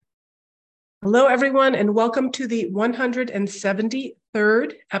Hello, everyone, and welcome to the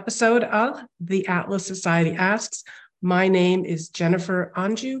 173rd episode of The Atlas Society Asks. My name is Jennifer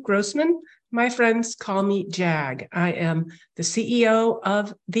Grossman. My friends call me Jag. I am the CEO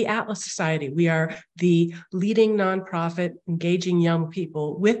of the Atlas Society. We are the leading nonprofit engaging young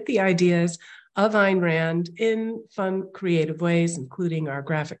people with the ideas of Ayn Rand in fun, creative ways, including our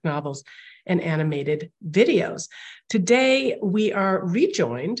graphic novels and animated videos. Today, we are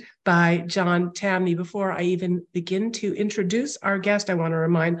rejoined by John Tamny. Before I even begin to introduce our guest, I want to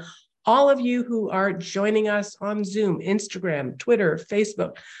remind all of you who are joining us on Zoom, Instagram, Twitter,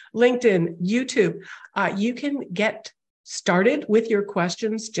 Facebook, LinkedIn, YouTube, you can get started with your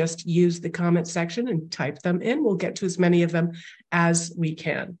questions. Just use the comment section and type them in. We'll get to as many of them as we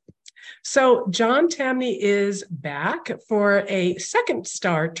can. So John Tamny is back for a second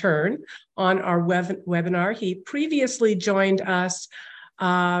star turn on our webinar. He previously joined us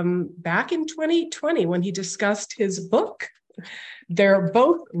back in 2020 when he discussed his book, They're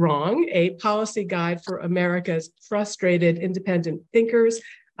Both Wrong, a policy guide for America's frustrated independent thinkers.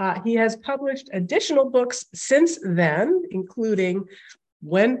 He has published additional books since then, including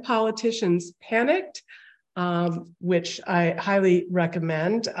When Politicians Panicked, which I highly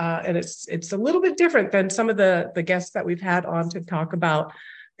recommend. And it's a little bit different than some of the guests that we've had on to talk about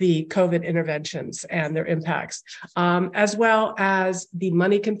the COVID interventions and their impacts, as well as the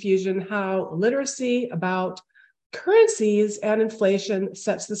money confusion, how literacy about currencies and inflation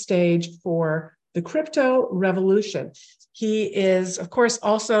sets the stage for the crypto revolution. He is, of course,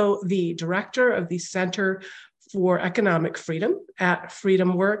 also the director of the Center for Economic Freedom at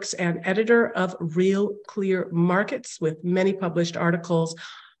FreedomWorks and editor of RealClear Markets, with many published articles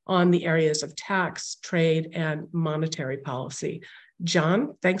on the areas of tax, trade, and monetary policy.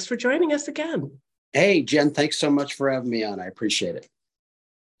 John, thanks for joining us again. Hey, Jen, thanks so much for having me on. I appreciate it.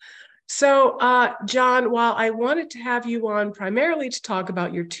 So, John, while I wanted to have you on primarily to talk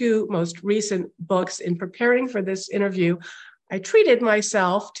about your two most recent books, in preparing for this interview, I treated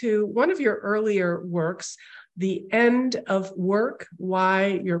myself to one of your earlier works, The End of Work: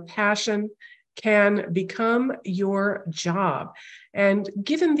 Why Your Passion Can Become Your Job. And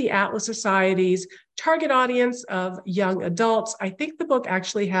given the Atlas Society's target audience of young adults, I think the book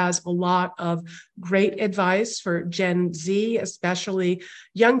actually has a lot of great advice for Gen Z, especially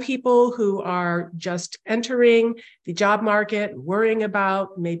young people who are just entering the job market, worrying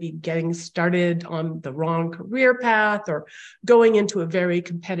about maybe getting started on the wrong career path or going into a very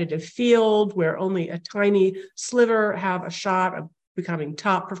competitive field where only a tiny sliver have a shot of becoming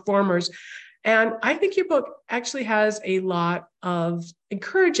top performers. And I think your book actually has a lot of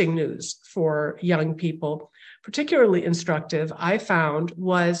encouraging news for young people. Particularly instructive, I found,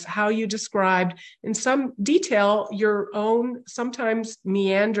 was how you described in some detail your own sometimes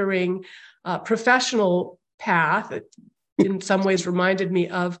meandering professional path. That in some ways reminded me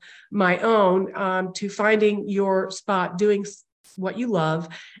of my own, to finding your spot doing what you love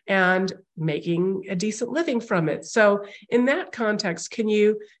and making a decent living from it. So in that context, can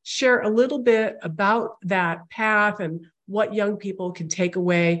you share a little bit about that path and what young people can take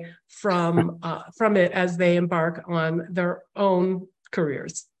away from it as they embark on their own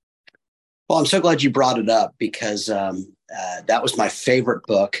careers? Well, I'm so glad you brought it up because that was my favorite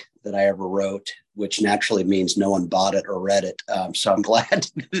book that I ever wrote, which naturally means no one bought it or read it. So I'm glad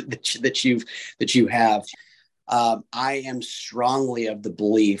that you have. I am strongly of the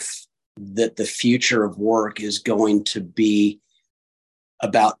belief that the future of work is going to be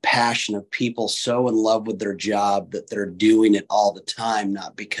about passion, of people so in love with their job that they're doing it all the time,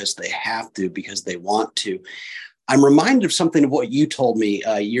 not because they have to, because they want to. I'm reminded of something of what you told me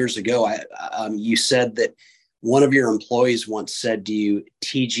years ago. You said that one of your employees once said to you,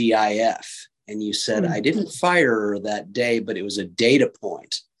 TGIF, and you said, I didn't fire her that day, but it was a data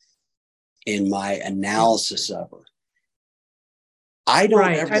point in my analysis of her. I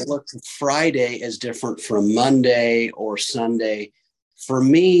don't ever look at Friday as different from Monday or Sunday. For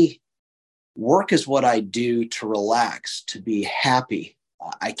me, work is what I do to relax, to be happy.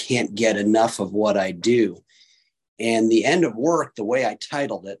 I can't get enough of what I do. And The End of Work, the way I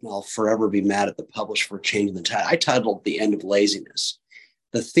titled it, and I'll forever be mad at the publisher for changing the title, I titled The End of Laziness.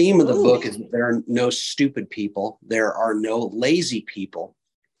 The theme of the book is there are no stupid people. There are no lazy people.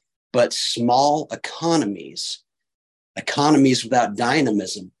 But small economies without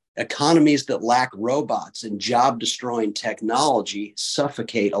dynamism, economies that lack robots and job-destroying technology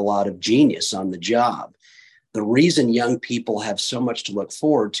suffocate a lot of genius on the job. The reason young people have so much to look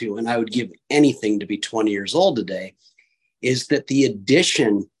forward to, and I would give anything to be 20 years old today, is that the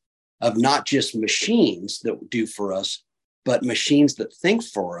addition of not just machines that do for us, but machines that think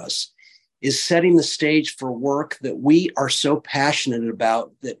for us, is setting the stage for work that we are so passionate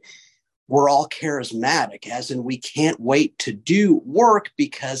about, that we're all charismatic, as in we can't wait to do work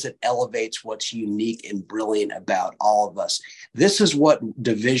because it elevates what's unique and brilliant about all of us. This is what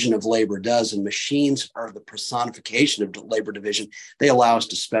division of labor does, and machines are the personification of labor division. They allow us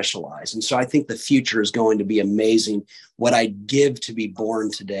to specialize. And so I think the future is going to be amazing. What I'd give to be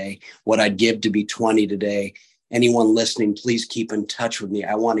born today, what I'd give to be 20 today. Anyone listening, please keep in touch with me.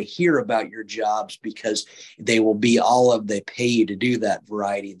 I want to hear about your jobs, because they will be they pay you to do that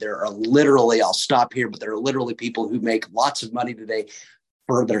variety. There are literally, I'll stop here, but there are literally people who make lots of money today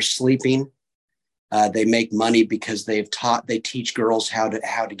for their sleeping. They make money because they teach girls how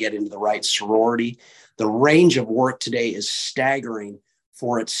to get into the right sorority. The range of work today is staggering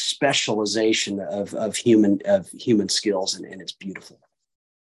for its specialization of human skills, and it's beautiful.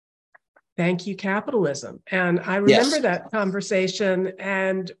 Thank you, capitalism. And I remember that conversation,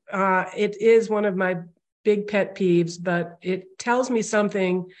 and it is one of my big pet peeves, but it tells me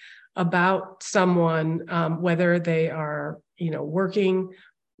something about someone, whether they are, working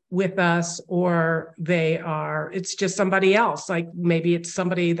with us or it's just somebody else. Like maybe it's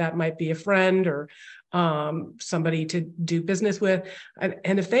somebody that might be a friend or somebody to do business with.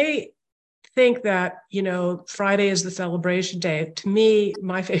 And if they think that, Friday is the celebration day, to me,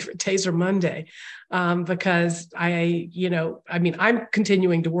 my favorite days are Monday, because I'm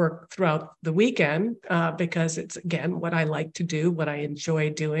continuing to work throughout the weekend because it's, again, what I like to do, what I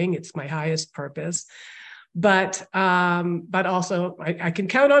enjoy doing. It's my highest purpose. But also I can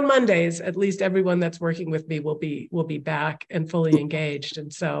count on Mondays. At least everyone that's working with me will be back and fully engaged.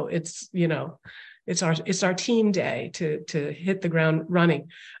 And so it's, it's our team day to hit the ground running.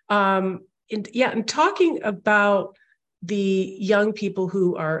 And talking about the young people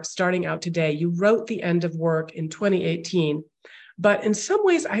who are starting out today, you wrote The End of Work in 2018, but in some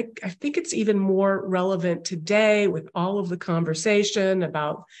ways, I think it's even more relevant today with all of the conversation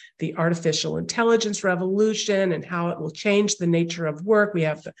about the artificial intelligence revolution and how it will change the nature of work. We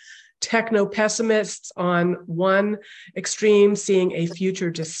have the techno-pessimists on one extreme, seeing a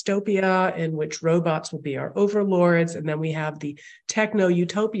future dystopia in which robots will be our overlords. And then we have the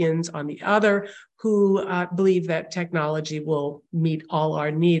techno-utopians on the other, who believe that technology will meet all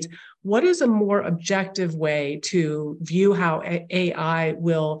our needs. What is a more objective way to view how AI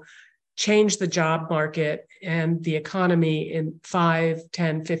will change the job market and the economy in 5,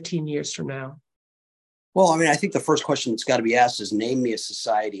 10, 15 years from now? Well, I think the first question that's got to be asked is, name me a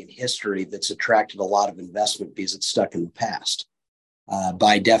society in history that's attracted a lot of investment because it's stuck in the past.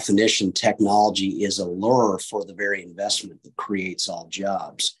 By definition, technology is a lure for the very investment that creates all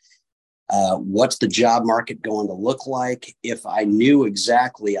jobs. What's the job market going to look like? If I knew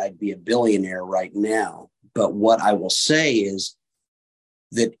exactly, I'd be a billionaire right now. But what I will say is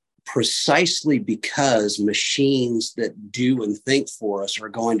that precisely because machines that do and think for us are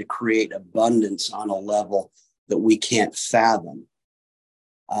going to create abundance on a level that we can't fathom,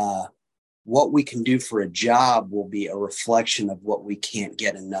 what we can do for a job will be a reflection of what we can't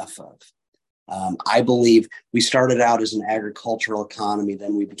get enough of. I believe we started out as an agricultural economy,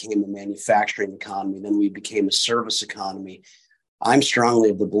 then we became a manufacturing economy, then we became a service economy. I'm strongly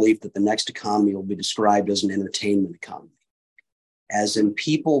of the belief that the next economy will be described as an entertainment economy. As in,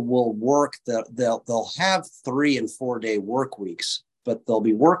 people will work, they'll have 3 and 4 day work weeks, but they'll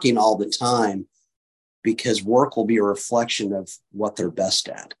be working all the time because work will be a reflection of what they're best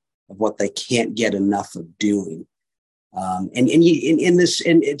at, of what they can't get enough of doing. I'm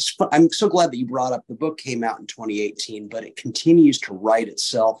so glad that you brought up, the book came out in 2018, but it continues to write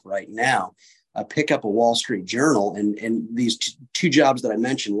itself right now. Pick up a Wall Street Journal, and these two jobs that I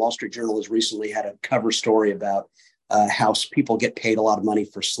mentioned, Wall Street Journal has recently had a cover story about how people get paid a lot of money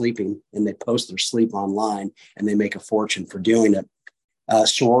for sleeping, and they post their sleep online and they make a fortune for doing it.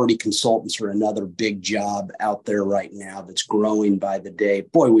 Sorority consultants are another big job out there right now that's growing by the day.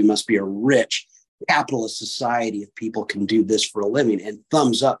 Boy, we must be a rich capitalist society if people can do this for a living, and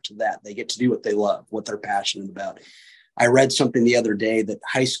thumbs up to that. They get to do what they love, what they're passionate about. I read something the other day that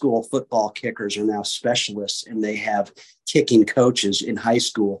high school football kickers are now specialists, and they have kicking coaches in high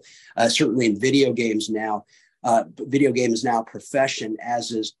school. Certainly in video games now, video game is now a profession,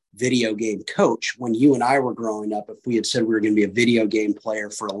 as is video game coach. When you and I were growing up, if we had said we were going to be a video game player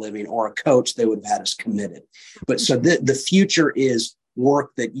for a living or a coach, they would have had us committed. But so the future is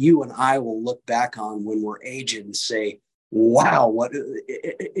work that you and I will look back on when we're aged and say, wow,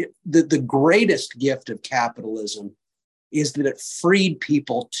 the greatest gift of capitalism is that it freed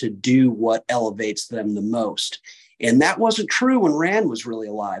people to do what elevates them the most. And that wasn't true when Rand was really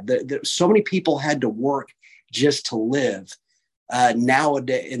alive. So many people had to work just to live.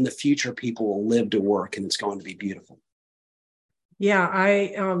 nowadays, in the future, people will live to work, and it's going to be beautiful.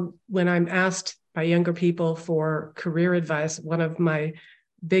 Yeah, when I'm asked by younger people for career advice, one of my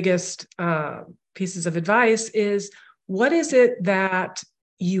biggest pieces of advice is, what is it that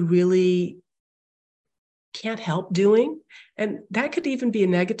you really can't help doing? And that could even be a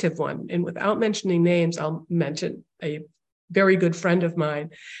negative one. And without mentioning names, I'll mention a very good friend of mine.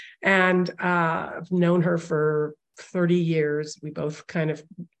 And I've known her for 30 years. We both kind of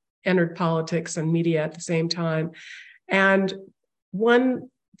entered politics and media at the same time. And one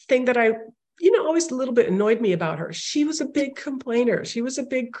thing that always a little bit annoyed me about her, she was a big complainer. She was a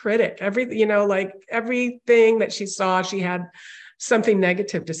big critic. Everything that she saw, she had something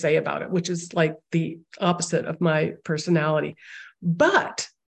negative to say about it, which is like the opposite of my personality. But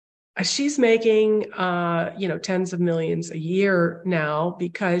she's making, tens of millions a year now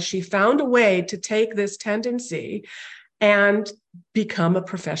because she found a way to take this tendency and become a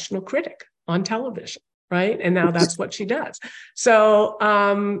professional critic on television. Right. And now that's what she does. So,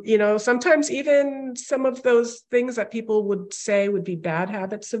 sometimes even some of those things that people would say would be bad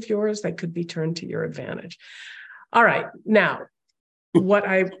habits of yours that could be turned to your advantage. All right. Now, what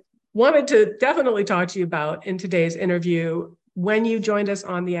I wanted to definitely talk to you about in today's interview, when you joined us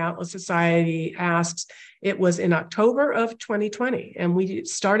on the Atlas Society Asks, it was in October of 2020, and we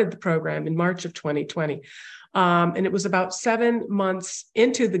started the program in March of 2020. And it was about 7 months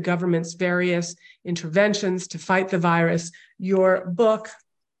into the government's various interventions to fight the virus. Your book,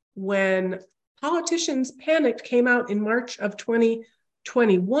 When Politicians Panicked, came out in March of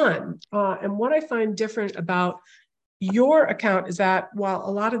 2021. And what I find different about your account is that while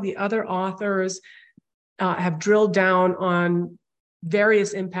a lot of the other authors have drilled down on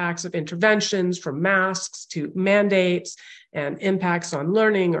various impacts of interventions, from masks to mandates and impacts on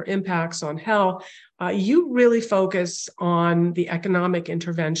learning or impacts on health, you really focus on the economic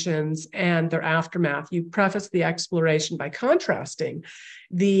interventions and their aftermath. You preface the exploration by contrasting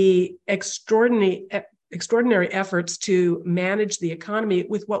the extraordinary efforts to manage the economy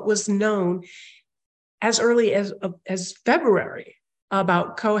with what was known as early as February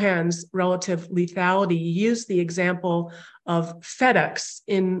about Cohen's relative lethality. You use the example of FedEx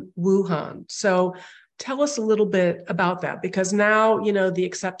in Wuhan. So tell us a little bit about that, because now, the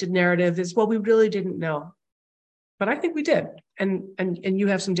accepted narrative is, well, we really didn't know. But I think we did. And you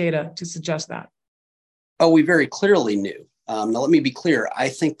have some data to suggest that. Oh, we very clearly knew. Now, let me be clear. I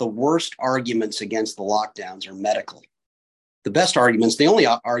think the worst arguments against the lockdowns are medical. The best arguments, the only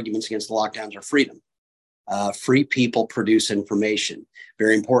arguments against the lockdowns are freedom. Free people produce information.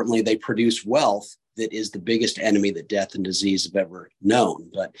 Very importantly, they produce wealth that is the biggest enemy that death and disease have ever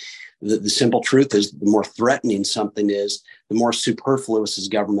known. But the simple truth is, the more threatening something is, the more superfluous is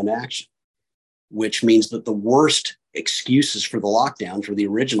government action, which means that the worst excuses for the lockdowns were the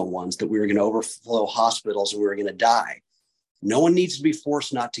original ones, that we were going to overflow hospitals and we were going to die. No one needs to be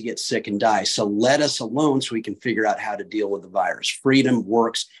forced not to get sick and die. So let us alone so we can figure out how to deal with the virus. Freedom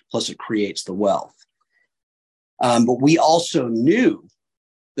works, plus it creates the wealth. But we also knew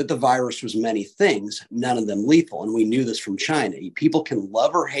that the virus was many things, none of them lethal. And we knew this from China. People can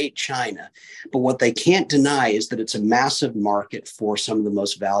love or hate China, but what they can't deny is that it's a massive market for some of the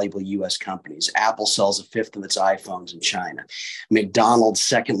most valuable U.S. companies. Apple sells a fifth of its iPhones in China. McDonald's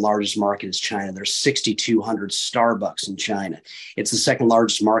second largest market is China. There's 6,200 Starbucks in China. It's the second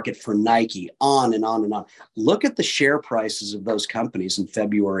largest market for Nike, on and on and on. Look at the share prices of those companies in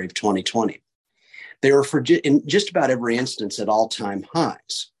February of 2020. They were, in just about every instance, at all-time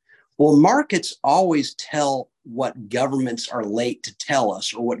highs. Well, markets always tell what governments are late to tell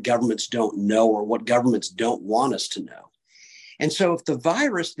us, or what governments don't know, or what governments don't want us to know. And so if the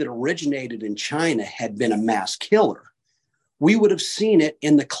virus that originated in China had been a mass killer, we would have seen it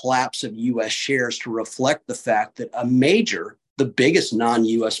in the collapse of U.S. shares to reflect the fact that the biggest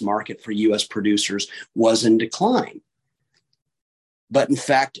non-U.S. market for U.S. producers was in decline. But in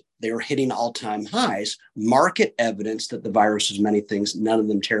fact, they were hitting all-time highs, market evidence that the virus is many things, none of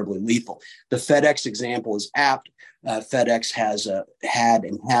them terribly lethal. The FedEx example is apt. FedEx has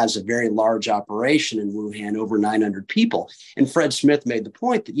a very large operation in Wuhan, over 900 people. And Fred Smith made the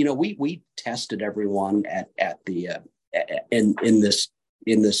point that, we tested everyone in this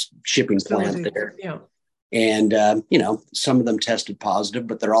shipping plant there. Yeah. And, some of them tested positive,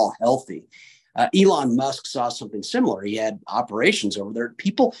 but they're all healthy. Elon Musk saw something similar. He had operations over there.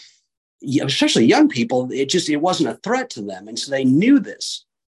 People, especially young people, it wasn't a threat to them. And so they knew this.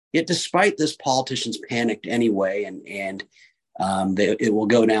 Yet despite this, politicians panicked anyway. And It will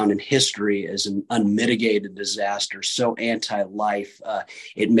go down in history as an unmitigated disaster, so anti-life.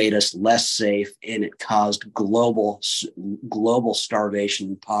 It made us less safe, and it caused global starvation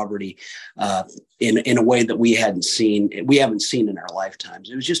and poverty in a way that we haven't seen in our lifetimes.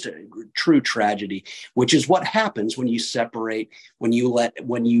 It was just a true tragedy, which is what happens when you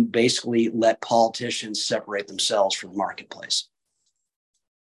basically let politicians separate themselves from the marketplace.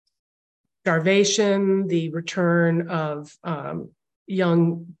 Starvation, the return of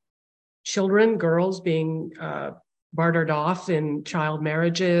young children, girls being bartered off in child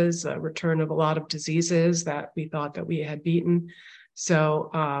marriages, a return of a lot of diseases that we thought that we had beaten.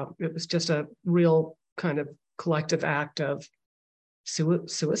 So it was just a real kind of collective act of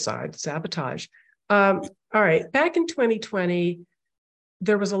suicide, sabotage. All right, back in 2020,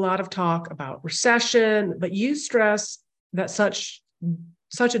 there was a lot of talk about recession, but you stress that such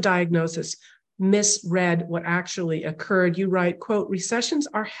a diagnosis misread what actually occurred. You write, quote, "Recessions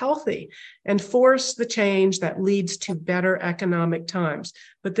are healthy and force the change that leads to better economic times."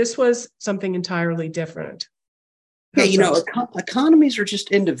 But this was something entirely different. Yeah, economies are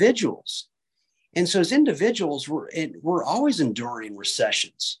just individuals. And so as individuals, we're always enduring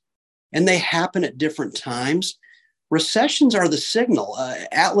recessions, and they happen at different times. Recessions are the signal.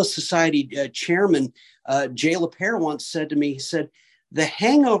 Atlas Society chairman Jay LaPierre once said to me, he said, "The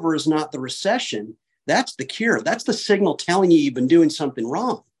hangover is not the recession. That's the cure. That's the signal telling you've been doing something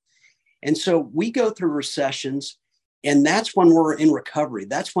wrong." And so we go through recessions, and that's when we're in recovery.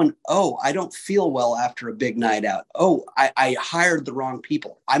 That's when, I don't feel well after a big night out. I hired the wrong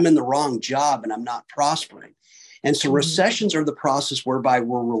people. I'm in the wrong job and I'm not prospering. And so recessions are the process whereby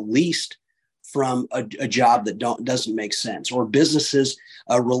we're released from a job that doesn't make sense, or businesses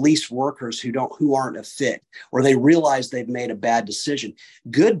release workers who aren't a fit, or they realize they've made a bad decision.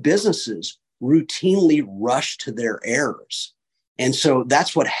 Good businesses routinely rush to their errors. And so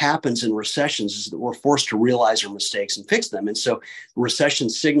that's what happens in recessions, is that we're forced to realize our mistakes and fix them. And so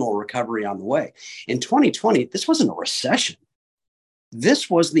recessions signal recovery on the way. In 2020, this wasn't a recession. This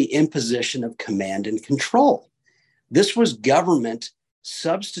was the imposition of command and control. This was government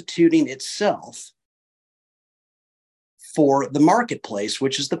substituting itself for the marketplace,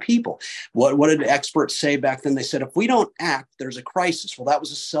 which is the people. What did experts say back then? They said, if we don't act, there's a crisis. Well, that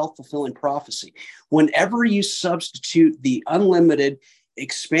was a self-fulfilling prophecy. Whenever you substitute the unlimited,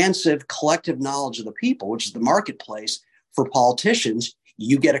 expansive collective knowledge of the people, which is the marketplace, for politicians,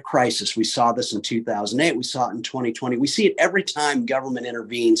 you get a crisis. We saw this in 2008. We saw it in 2020. We see it every time government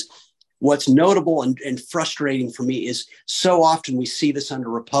intervenes. What's notable and frustrating for me is so often we see this under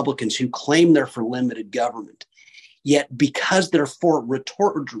Republicans who claim they're for limited government. Yet because they're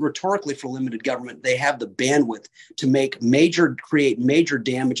rhetorically for limited government, they have the bandwidth to create major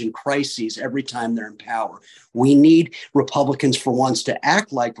damage and crises every time they're in power. We need Republicans for once to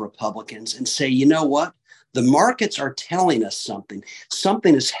act like Republicans and say, you know what? The markets are telling us something.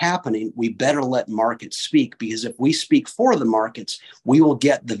 Something is happening. We better let markets speak, because if we speak for the markets, we will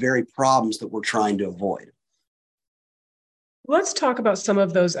get the very problems that we're trying to avoid. Let's talk about some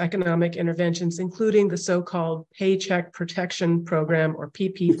of those economic interventions, including the so-called Paycheck Protection Program, or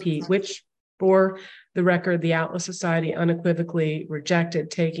PPP, which, for the record, the Atlas Society unequivocally rejected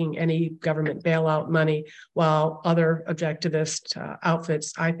taking any government bailout money, while other objectivist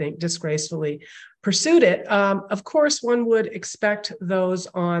outfits, I think, disgracefully pursued it. Of course, one would expect those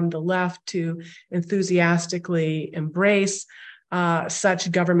on the left to enthusiastically embrace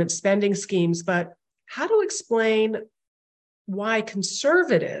such government spending schemes, but how to explain why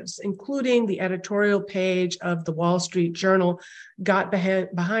conservatives, including the editorial page of the Wall Street Journal, got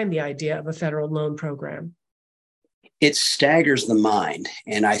behind the idea of a federal loan program? It staggers the mind.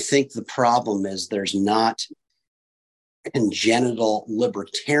 And I think the problem is there's not congenital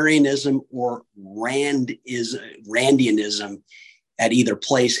libertarianism or Randianism at either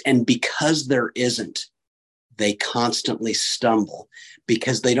place. And because there isn't, they constantly stumble,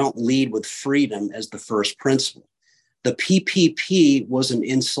 because they don't lead with freedom as the first principle. The PPP was an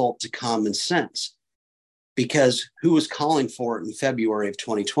insult to common sense, because who was calling for it in February of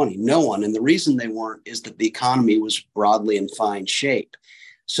 2020? No one. And the reason they weren't is that the economy was broadly in fine shape.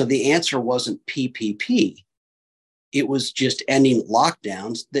 So the answer wasn't PPP. It was just ending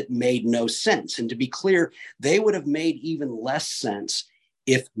lockdowns that made no sense. And to be clear, they would have made even less sense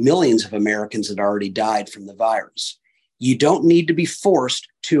if millions of Americans had already died from the virus. You don't need to be forced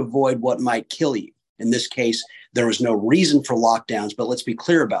to avoid what might kill you. In this case, there was no reason for lockdowns, but let's be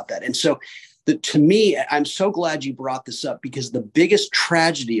clear about that. And so to me, I'm so glad you brought this up, because the biggest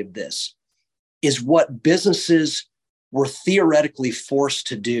tragedy of this is what businesses were theoretically forced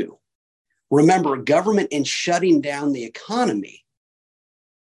to do. Remember, government in shutting down the economy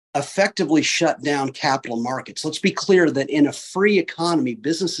effectively shut down capital markets. Let's be clear that in a free economy,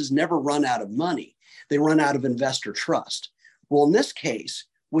 businesses never run out of money. They run out of investor trust. Well, in this case,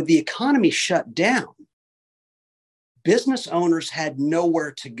 with the economy shut down, business owners had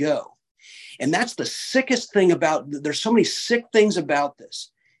nowhere to go. And that's the sickest thing there's so many sick things about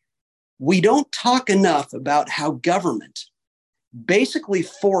this. We don't talk enough about how government basically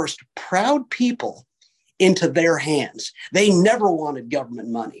forced proud people into their hands. They never wanted government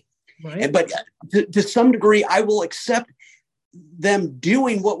money. Right. But to some degree, I will accept them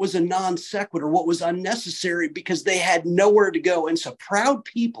doing what was a non sequitur, what was unnecessary, because they had nowhere to go. And so proud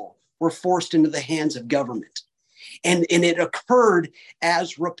people were forced into the hands of government. And it occurred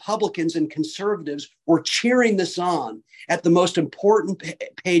as Republicans and conservatives were cheering this on at the most important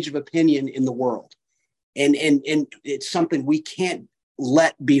page of opinion in the world. And it's something we can't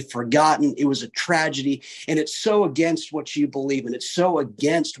let be forgotten. It was a tragedy. And it's so against what you believe in. It's so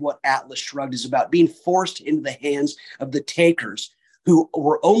against what Atlas Shrugged is about, being forced into the hands of the takers who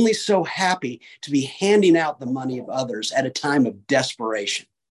were only so happy to be handing out the money of others at a time of desperation.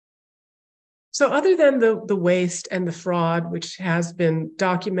 So other than the waste and the fraud, which has been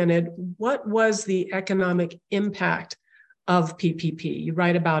documented, what was the economic impact of PPP? You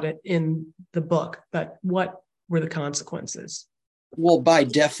write about it in the book, but what were the consequences? Well, by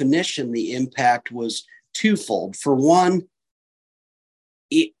definition, the impact was twofold. For one,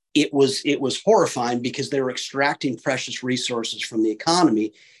 it was horrifying because they were extracting precious resources from the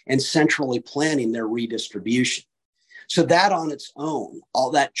economy and centrally planning their redistribution. So that on its own,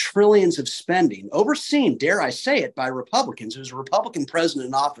 all that trillions of spending overseen, dare I say it, by Republicans. There's a Republican president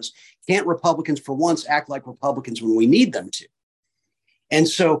in office. Can't Republicans for once act like Republicans when we need them to? And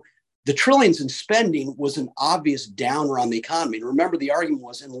so the trillions in spending was an obvious downer on the economy. And remember, the argument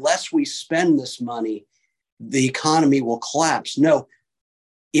was, unless we spend this money, the economy will collapse. No,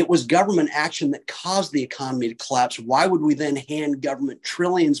 it was government action that caused the economy to collapse. Why would we then hand government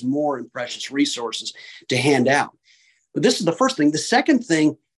trillions more in precious resources to hand out? But this is the first thing. The second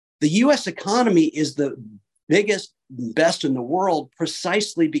thing, the U.S. economy is the biggest, best in the world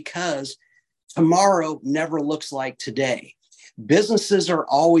precisely because tomorrow never looks like today. Businesses are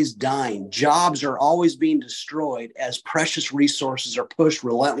always dying. Jobs are always being destroyed as precious resources are pushed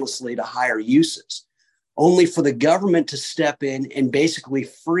relentlessly to higher uses, only for the government to step in and basically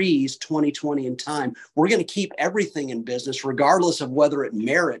freeze 2020 in time. We're going to keep everything in business, regardless of whether it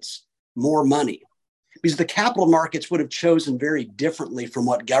merits more money, because the capital markets would have chosen very differently from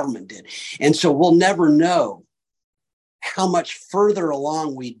what government did. And so we'll never know how much further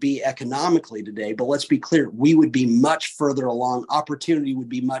along we'd be economically today. But let's be clear, we would be much further along. Opportunity would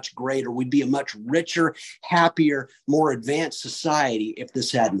be much greater. We'd be a much richer, happier, more advanced society if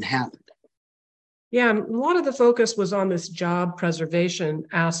this hadn't happened. Yeah, and a lot of the focus was on this job preservation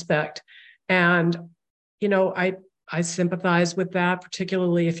aspect. And, I sympathize with that,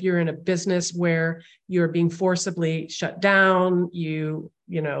 particularly if you're in a business where you're being forcibly shut down, you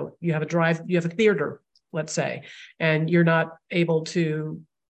have a theater, let's say, and you're not able to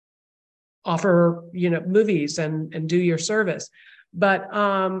offer, movies and do your service. But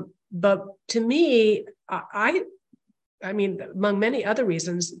to me, I mean, among many other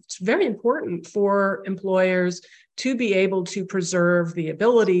reasons, it's very important for employers to be able to preserve the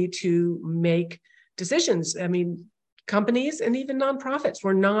ability to make decisions. I mean, companies and even nonprofits,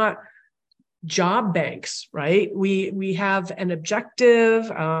 we're not job banks, right? We have an objective.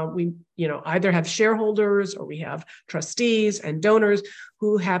 We either have shareholders or we have trustees and donors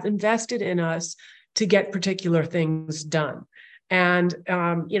who have invested in us to get particular things done. And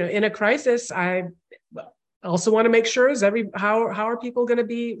in a crisis, I also want to make sure how are people going to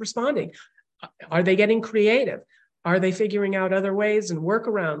be responding? Are they getting creative? Are they figuring out other ways and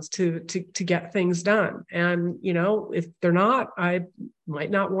workarounds to get things done? And, if they're not, I might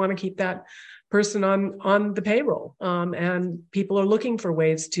not want to keep that person on the payroll. And people are looking for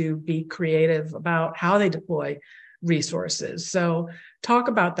ways to be creative about how they deploy resources. So talk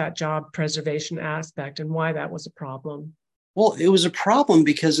about that job preservation aspect and why that was a problem. Well, it was a problem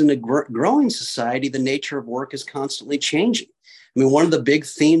because in a growing society, the nature of work is constantly changing. I mean, one of the big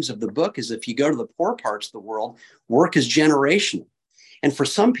themes of the book is if you go to the poor parts of the world, work is generational. And for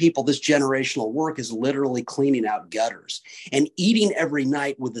some people, this generational work is literally cleaning out gutters and eating every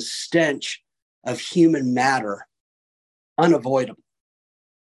night with the stench of human matter unavoidable.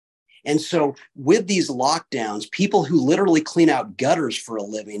 And so with these lockdowns, people who literally clean out gutters for a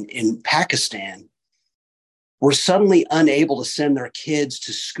living in Pakistan were suddenly unable to send their kids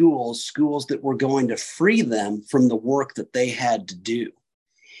to schools that were going to free them from the work that they had to do.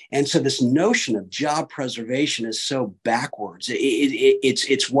 And so this notion of job preservation is so backwards.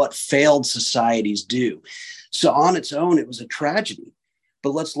 It's what failed societies do. So on its own, it was a tragedy.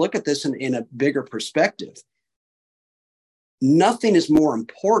 But let's look at this in a bigger perspective. Nothing is more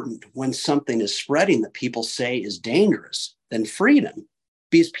important when something is spreading that people say is dangerous than freedom,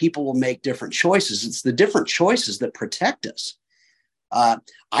 because people will make different choices. It's the different choices that protect us.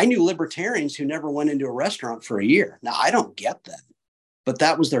 I knew libertarians who never went into a restaurant for a year. Now, I don't get that, but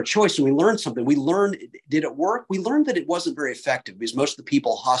that was their choice. And we learned something. We learned, did it work? We learned that it wasn't very effective because most of the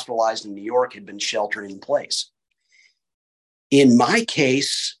people hospitalized in New York had been sheltering in place. In my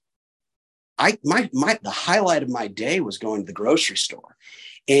case, the highlight of my day was going to the grocery store.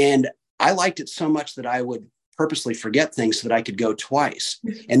 And I liked it so much that I would purposely forget things so that I could go twice.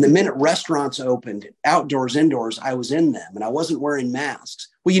 And the minute restaurants opened, outdoors, indoors, I was in them and I wasn't wearing masks.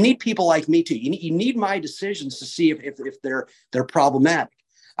 Well, you need people like me too. You need my decisions to see if they're problematic.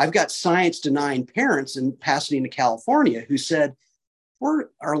 I've got science-denying parents in Pasadena, California, who said, we're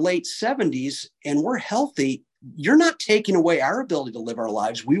our late 70s and we're healthy. You're not taking away our ability to live our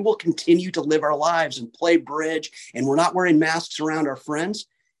lives. We will continue to live our lives and play bridge, and we're not wearing masks around our friends.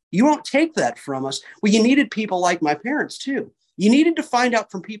 You won't take that from us. Well, you needed people like my parents too. You needed to find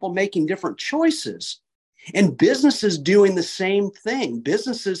out from people making different choices and businesses doing the same thing.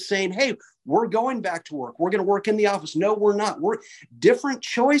 Businesses saying, hey, we're going back to work. We're going to work in the office. No, we're not. Different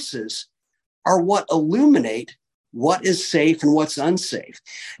choices are what illuminate what is safe and what's unsafe.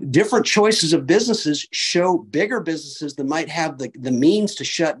 Different choices of businesses show bigger businesses that might have the means to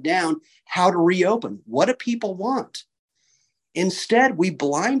shut down how to reopen. What do people want? Instead, we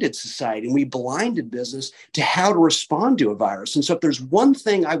blinded society and we blinded business to how to respond to a virus. And so if there's one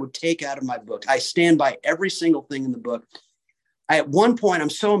thing I would take out of my book, I stand by every single thing in the book. At one point, I'm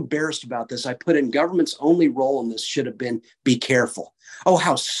so embarrassed about this, I put in government's only role in this should have been be careful. Oh,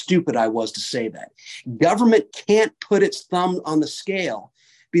 how stupid I was to say that. Government can't put its thumb on the scale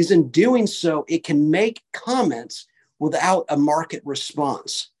because in doing so, it can make comments without a market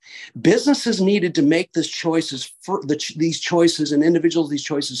response. Businesses needed to make these choices and individuals these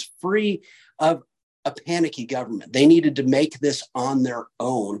choices free of a panicky government. They needed to make this on their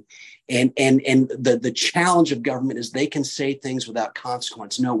own. And the challenge of government is they can say things without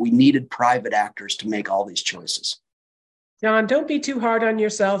consequence. No, we needed private actors to make all these choices. John, don't be too hard on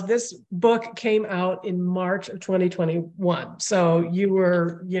yourself. This book came out in March of 2021. So you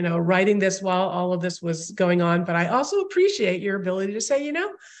were, writing this while all of this was going on. But I also appreciate your ability to say,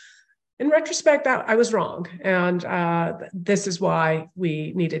 in retrospect, I was wrong. And this is why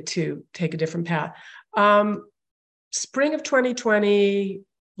we needed to take a different path. Spring of 2020,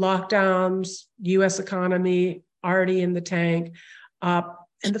 lockdowns, US economy already in the tank. And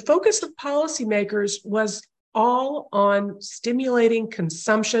the focus of policymakers was all on stimulating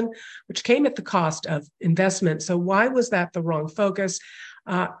consumption, which came at the cost of investment. So why was that the wrong focus?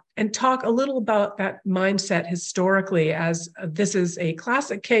 And talk a little about that mindset historically, as this is a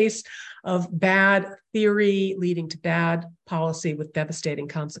classic case of bad theory leading to bad policy with devastating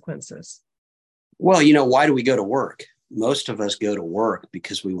consequences. Well, why do we go to work? Most of us go to work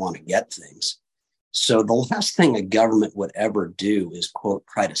because we want to get things. So the last thing a government would ever do is, quote,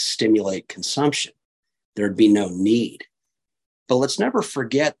 try to stimulate consumption. There'd be no need. But let's never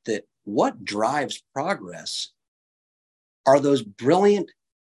forget that what drives progress are those brilliant,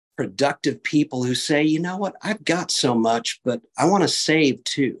 productive people who say, you know what, I've got so much, but I want to save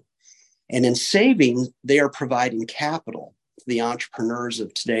too. And in saving, they are providing capital to the entrepreneurs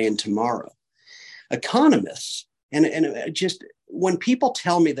of today and tomorrow. Economists, and just when people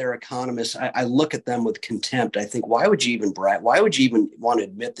tell me they're economists, I look at them with contempt. I think, why would you even brag? Why would you even want to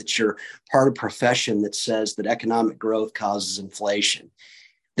admit that you're part of a profession that says that economic growth causes inflation,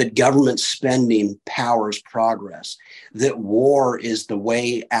 that government spending powers progress, that war is the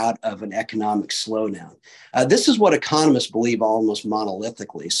way out of an economic slowdown? This is what economists believe almost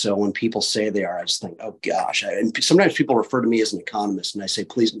monolithically. So when people say they are, I just think, oh gosh. And sometimes people refer to me as an economist, and I say,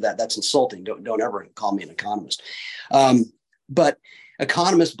 please, that's insulting. Don't ever call me an economist. But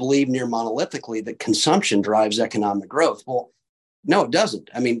economists believe near monolithically that consumption drives economic growth. Well, no, it doesn't.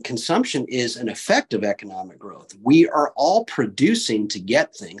 I mean, consumption is an effect of economic growth. We are all producing to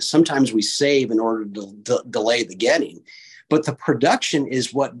get things. Sometimes we save in order to delay the getting, but the production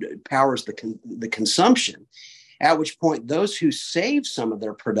is what powers the consumption, at which point those who save some of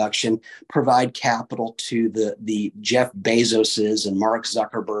their production provide capital to the Jeff Bezoses and Mark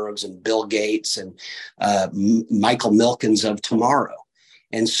Zuckerbergs and Bill Gates and Michael Milkens of tomorrow.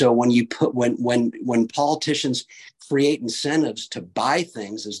 And so when politicians create incentives to buy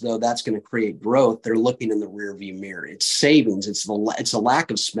things as though that's going to create growth, they're looking in the rearview mirror. It's savings. It's a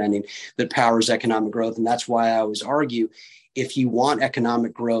lack of spending that powers economic growth. And that's why I always argue, if you want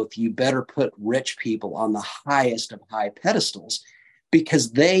economic growth, you better put rich people on the highest of high pedestals,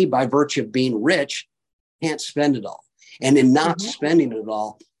 because they, by virtue of being rich, can't spend it all. And in not spending it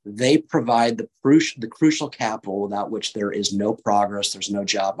all, they provide the crucial capital without which there is no progress, there's no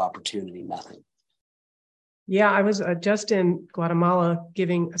job opportunity, nothing. Yeah, I was just in Guatemala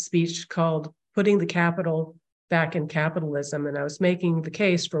giving a speech called Putting the Capital Back in Capitalism. And I was making the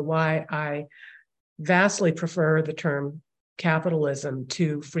case for why I vastly prefer the term capitalism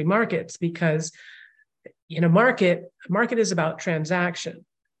to free markets, because in a market is about transaction,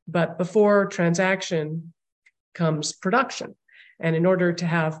 but before transaction comes production. And in order to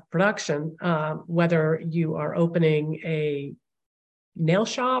have production, whether you are opening a nail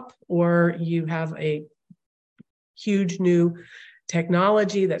shop or you have a huge new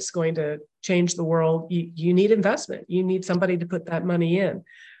technology that's going to change the world, you need investment. You need somebody to put that money in.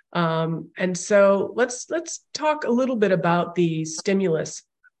 And so let's talk a little bit about the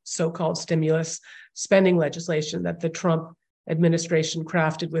so-called stimulus spending legislation that the Trump administration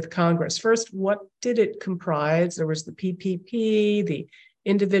crafted with Congress. First, what did it comprise? There was the PPP, the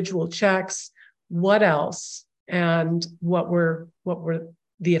individual checks. What else? And what were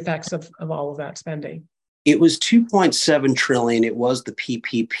the effects of all of that spending? It was $2.7 trillion. It was the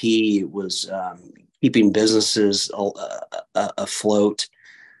PPP. It was keeping businesses afloat.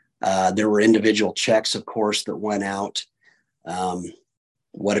 There were individual checks, of course, that went out.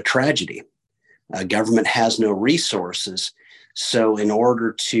 What a tragedy. Government has no resources. So in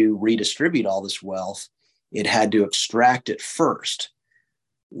order to redistribute all this wealth, it had to extract it first.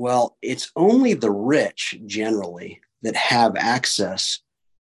 Well, it's only the rich generally that have access,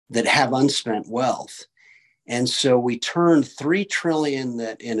 that have unspent wealth. And so we turned $3 trillion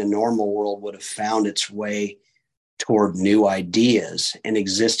that in a normal world would have found its way toward new ideas and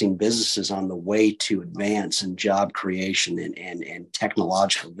existing businesses on the way to advance and job creation and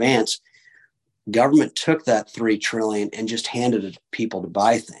technological advance. Government took that $3 trillion and just handed it to people to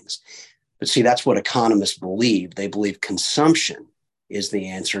buy things. But see, that's what economists believe. They believe consumption is the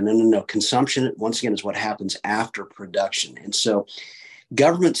answer. No. Consumption, once again, is what happens after production. And so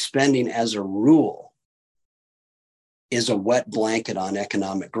government spending as a rule is a wet blanket on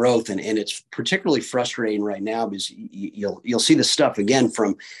economic growth. And it's particularly frustrating right now because you'll see this stuff again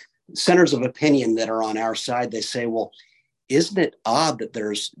from centers of opinion that are on our side. They say, well, isn't it odd that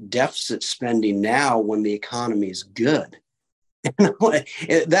there's deficit spending now when the economy is good?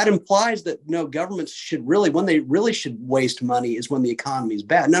 That implies that no, governments should really, when they really should waste money is when the economy is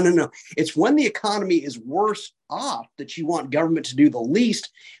bad. No. It's when the economy is worse off that you want government to do the least,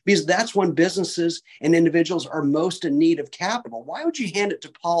 because that's when businesses and individuals are most in need of capital. Why would you hand it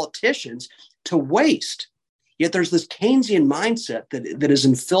to politicians to waste? Yet there's this Keynesian mindset that has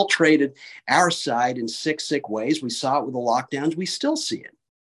infiltrated our side in sick ways. We saw it with the lockdowns. We still see it.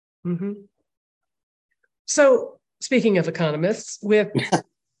 Mm-hmm. So speaking of economists, with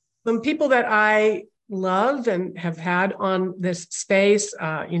some people that I love and have had on this space,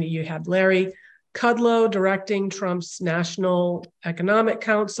 you had Larry Kudlow directing Trump's National Economic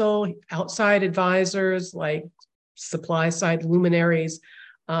Council, outside advisors like supply side luminaries,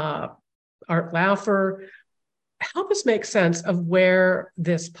 Art Laffer. Help us make sense of where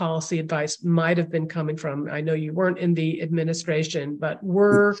this policy advice might have been coming from. I know you weren't in the administration, but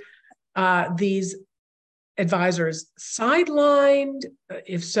were these advisors sidelined?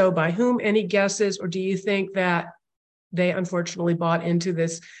 If so, by whom? Any guesses? Or do you think that they unfortunately bought into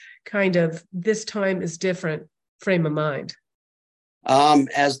this kind of "this time is different" frame of mind?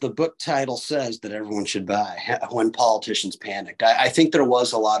 As the book title says, that everyone should buy, When Politicians Panicked. I think there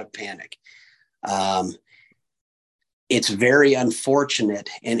was a lot of panic. It's very unfortunate.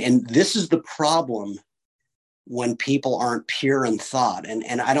 And this is the problem when people aren't pure in thought.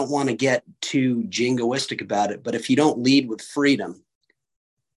 And I don't want to get too jingoistic about it, but if you don't lead with freedom,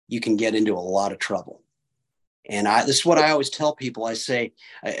 you can get into a lot of trouble. And this is what I always tell people. I say,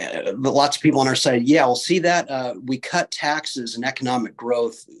 lots of people on our side, yeah, well, see that we cut taxes and economic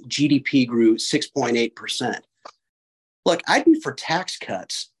growth, GDP grew 6.8%. Look, I'd be for tax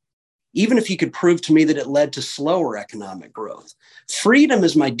cuts, even if you could prove to me that it led to slower economic growth. Freedom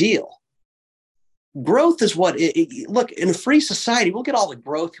is my deal. Growth is what, look, in a free society, we'll get all the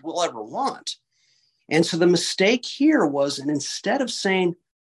growth we'll ever want. And so the mistake here was, and instead of saying,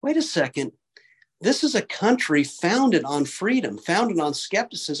 wait a second, this is a country founded on freedom, founded on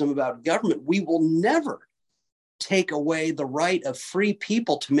skepticism about government. We will never take away the right of free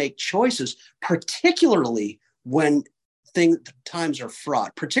people to make choices, particularly when times are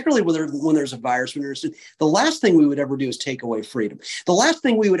fraught, particularly when there's a virus. The last thing we would ever do is take away freedom. The last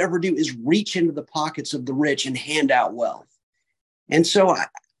thing we would ever do is reach into the pockets of the rich and hand out wealth. And so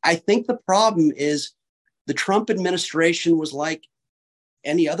I think the problem is the Trump administration was like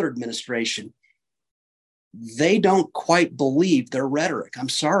any other administration. They don't quite believe their rhetoric. I'm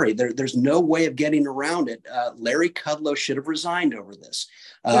sorry. There's no way of getting around it. Larry Kudlow should have resigned over this.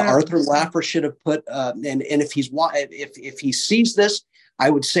 Arthur Laffer should have put, and if he sees this, I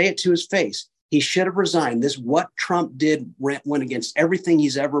would say it to his face. He should have resigned. What Trump did went against everything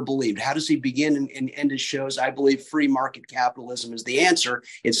he's ever believed. How does he begin and end his shows? I believe free market capitalism is the answer.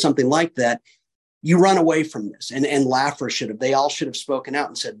 It's something like that. You run away from this. And Laffer they all should have spoken out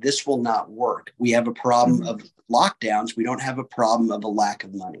and said, this will not work. We have a problem of lockdowns. We don't have a problem of a lack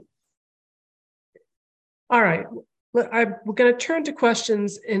of money. All right. We're going to turn to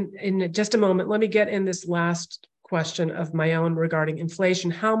questions in just a moment. Let me get in this last question of my own regarding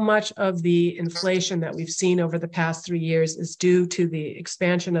inflation. How much of the inflation that we've seen over the past 3 years is due to the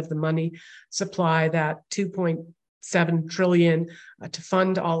expansion of the money supply, that 2.7 trillion to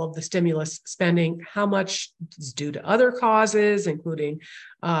fund all of the stimulus spending? How much is due to other causes, including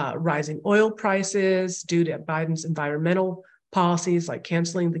rising oil prices, due to Biden's environmental policies like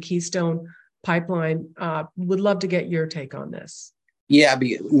canceling the Keystone pipeline? Would love to get your take on this. Yeah,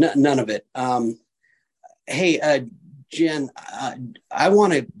 none of it. Hey, Jen, I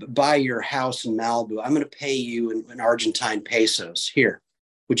want to buy your house in Malibu. I'm going to pay you in Argentine pesos. Here,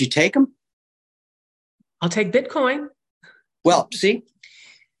 would you take them? I'll take Bitcoin. Well, see,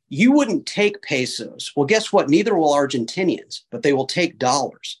 you wouldn't take pesos. Well, guess what? Neither will Argentinians, but they will take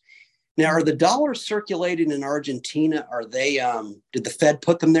dollars. Now, are the dollars circulating in Argentina? Are they, did the Fed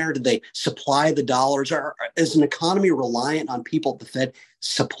put them there? Did they supply the dollars? Is an economy reliant on people at the Fed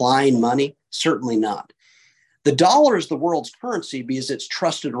supplying money? Certainly not. The dollar is the world's currency because it's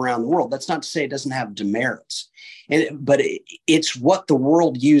trusted around the world. That's not to say it doesn't have demerits, but it's what the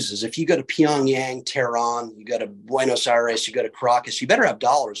world uses. If you go to Pyongyang, Tehran, you go to Buenos Aires, you go to Caracas, you better have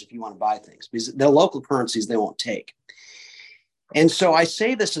dollars if you want to buy things, because the local currencies they won't take. And so I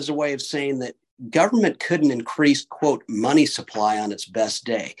say this as a way of saying that government couldn't increase, quote, money supply on its best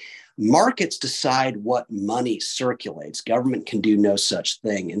day. Markets decide what money circulates. Government can do no such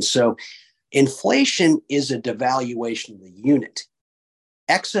thing. And so inflation is a devaluation of the unit.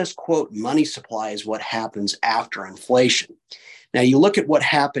 Excess, quote, money supply is what happens after inflation. Now, you look at what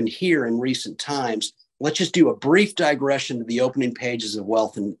happened here in recent times. Let's just do a brief digression to the opening pages of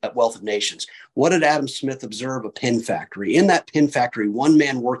Wealth of Nations. What did Adam Smith observe? A pin factory. In that pin factory, one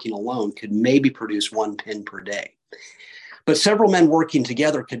man working alone could maybe produce one pin per day. But several men working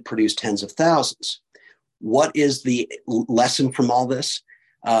together could produce tens of thousands. What is the lesson from all this?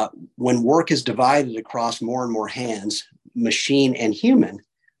 When work is divided across more and more hands, machine and human,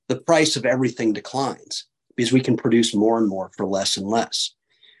 the price of everything declines because we can produce more and more for less and less.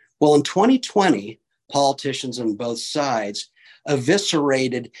 Well, in 2020, politicians on both sides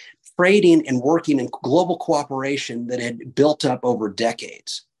eviscerated trading and working in global cooperation that had built up over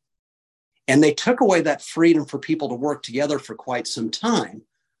decades. And they took away that freedom for people to work together for quite some time,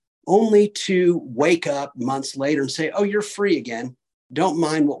 only to wake up months later and say, oh, you're free again. Don't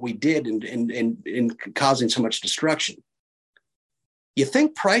mind what we did in causing so much destruction. You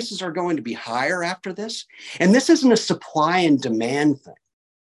think prices are going to be higher after this? And this isn't a supply and demand thing.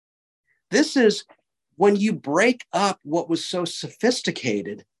 This is when you break up what was so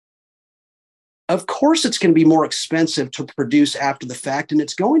sophisticated. Of course, it's going to be more expensive to produce after the fact, and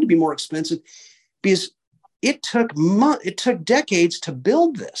it's going to be more expensive because it took decades to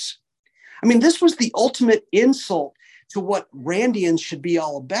build this. I mean, this was the ultimate insult to what Randians should be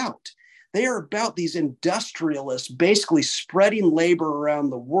all about. They are about these industrialists basically spreading labor around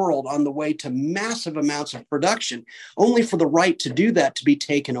the world on the way to massive amounts of production, only for the right to do that to be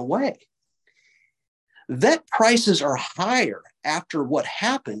taken away. That prices are higher after what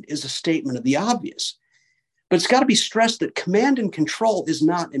happened is a statement of the obvious. But it's got to be stressed that command and control is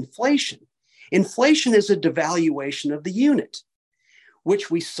not inflation. Inflation is a devaluation of the unit,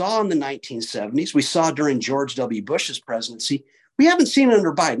 which we saw in the 1970s. We saw during George W. Bush's presidency. We haven't seen it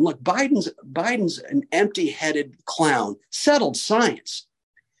under Biden. Look, Biden's an empty-headed clown, settled science.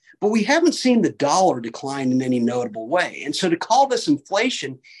 But we haven't seen the dollar decline in any notable way. And so to call this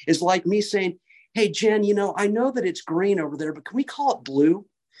inflation is like me saying, hey, Jen, I know that it's green over there, but can we call it blue?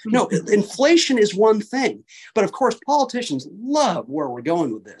 No, inflation is one thing. But of course, politicians love where we're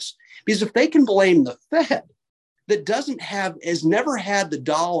going with this, because if they can blame the Fed, that has never had the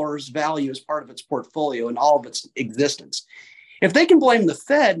dollar's value as part of its portfolio in all of its existence. If they can blame the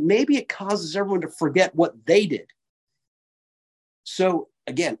Fed, maybe it causes everyone to forget what they did. So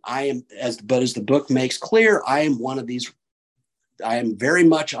again, as the book makes clear, I am one of these. I am very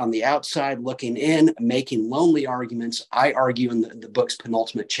much on the outside looking in, making lonely arguments. I argue in the book's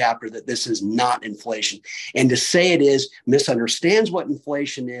penultimate chapter that this is not inflation. And to say it is misunderstands what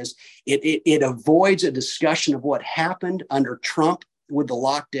inflation is. It avoids a discussion of what happened under Trump with the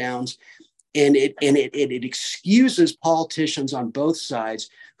lockdowns. And it excuses politicians on both sides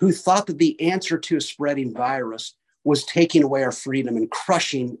who thought that the answer to a spreading virus was taking away our freedom and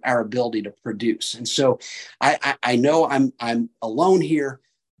crushing our ability to produce. And so I know I'm alone here,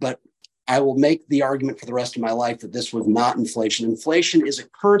 but I will make the argument for the rest of my life that this was not inflation. Inflation is a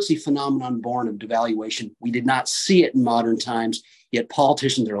currency phenomenon born of devaluation. We did not see it in modern times, yet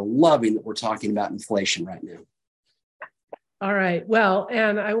politicians are loving that we're talking about inflation right now. All right. Well,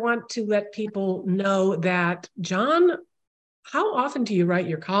 and I want to let people know that, John, how often do you write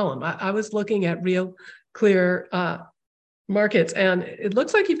your column? I was looking at RealClear Markets, and it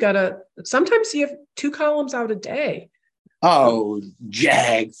looks like sometimes you have 2 columns out a day. Oh,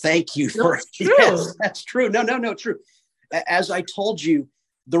 Jag, thank you for That's true. Yes, that's true. No, true. As I told you,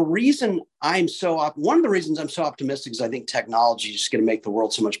 one of the reasons I'm so optimistic is I think technology is just going to make the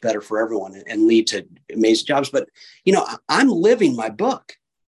world so much better for everyone and lead to amazing jobs. But, I'm living my book.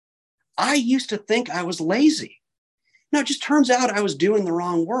 I used to think I was lazy. No, it just turns out I was doing the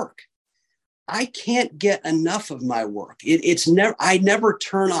wrong work. I can't get enough of my work. I never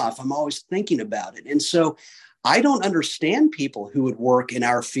turn off. I'm always thinking about it. And so I don't understand people who would work in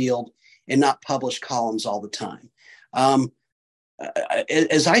our field and not publish columns all the time.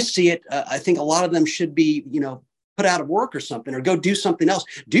 As I see it, I think a lot of them should be, put out of work or something, or go do something else.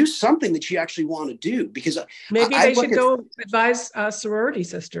 Do something that you actually want to do, because maybe they should go advise sorority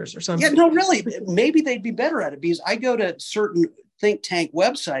sisters or something. Yeah, no, really, maybe they'd be better at it, because I go to certain think tank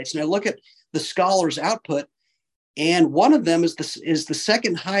websites and I look at the scholars' output, and one of them is the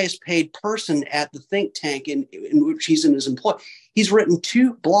second highest paid person at the think tank in which he's in his employ. He's written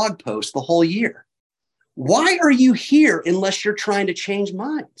 2 blog posts the whole year. Why are you here unless you're trying to change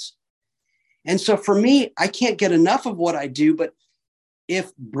minds? And so for me, I can't get enough of what I do. But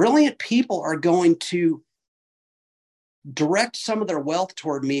if brilliant people are going to direct some of their wealth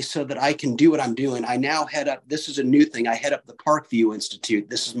toward me so that I can do what I'm doing, I now this is a new thing, I head up the Parkview Institute.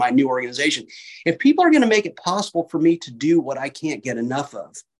 This is my new organization. If people are going to make it possible for me to do what I can't get enough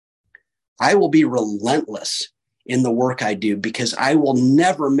of, I will be relentless in the work I do, because I will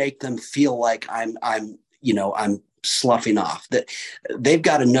never make them feel like I'm sloughing off. That they've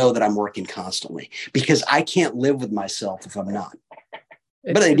got to know that I'm working constantly, because I can't live with myself if I'm not.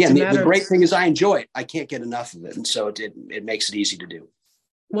 But again, the great thing is I enjoy it. I can't get enough of it. And so it makes it easy to do.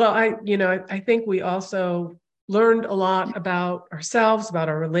 Well, I think we also learned a lot about ourselves, about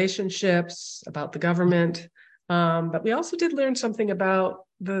our relationships, about the government. But we also did learn something about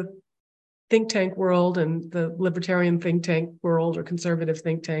the think tank world and the libertarian think tank world, or conservative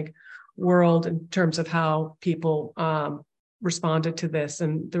think tank world, in terms of how people responded to this.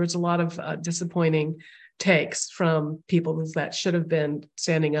 And there was a lot of disappointing takes from people that should have been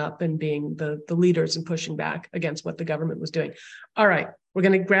standing up and being the leaders and pushing back against what the government was doing. All right, we're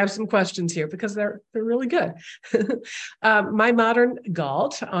going to grab some questions here because they're really good. My Modern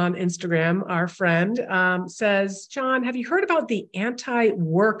Galt on Instagram, our friend, says, John, have you heard about the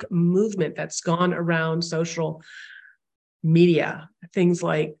anti-work movement that's gone around social media? Things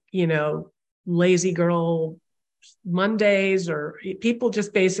like, lazy girl Mondays, or people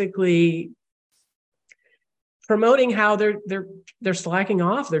just basically promoting how they're slacking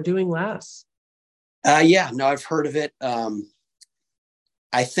off, they're doing less. I've heard of it.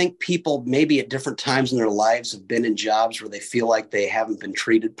 I think people maybe at different times in their lives have been in jobs where they feel like they haven't been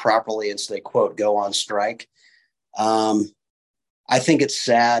treated properly, and so they, quote, go on strike. I think it's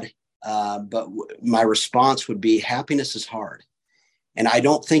sad, but my response would be happiness is hard. And I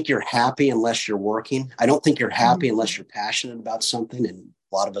don't think you're happy unless you're working. I don't think you're happy unless you're passionate about something. And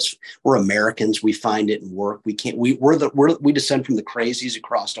a lot of us, we're Americans. We find it in work. We descend from the crazies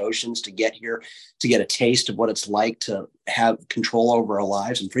across oceans to get here, to get a taste of what it's like to have control over our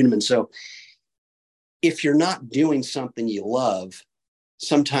lives and freedom. And so if you're not doing something you love,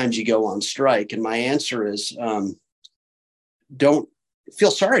 sometimes you go on strike. And my answer is, don't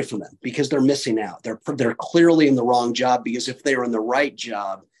feel sorry for them, because they're missing out. They're clearly in the wrong job, because if they were in the right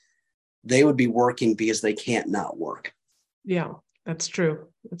job, they would be working because they can't not work. Yeah, that's true.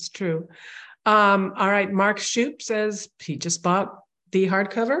 That's true. All right. Mark Shoup says he just bought the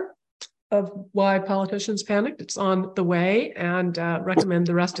hardcover. of Why Politicians Panicked. It's on the way, and recommend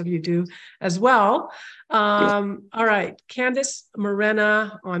the rest of you do as well. All right. Candice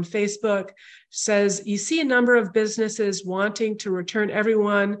Morena on Facebook says, you see a number of businesses wanting to return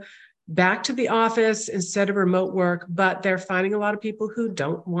everyone back to the office instead of remote work, but they're finding a lot of people who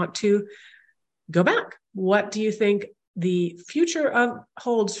don't want to go back. What do you think the future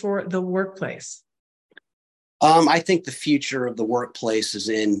holds for the workplace? I think the future of the workplace is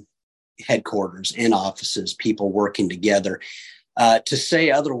in headquarters, in offices, people working together. To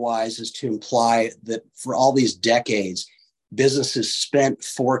say otherwise is to imply that for all these decades, businesses spent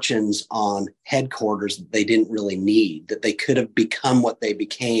fortunes on headquarters that they didn't really need, that they could have become what they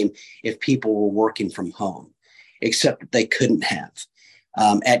became if people were working from home, except that they couldn't have.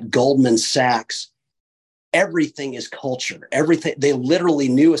 At Goldman Sachs, everything is culture. Everything, they literally,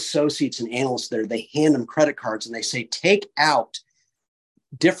 new associates and analysts there, they hand them credit cards and they say, take out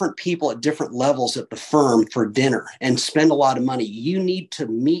different people at different levels at the firm for dinner and spend a lot of money. You need to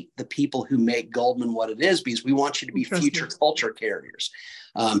meet the people who make Goldman what it is, because we want you to be future culture carriers.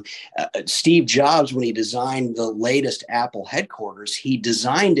 Steve Jobs, when he designed the latest Apple headquarters, he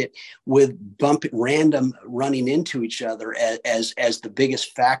designed it with random running into each other as the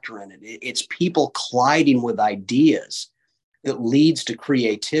biggest factor in it. It's people colliding with ideas that leads to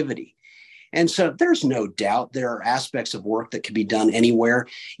creativity. And so there's no doubt there are aspects of work that can be done anywhere.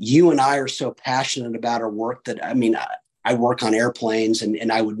 You and I are so passionate about our work that, I mean, I work on airplanes,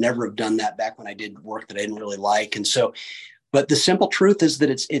 and I would never have done that back when I did work that I didn't really like. And so, but the simple truth is that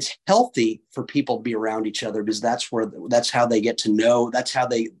it's healthy for people to be around each other, because that's how they get to know. That's how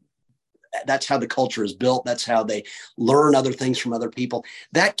the culture is built. That's how they learn other things from other people.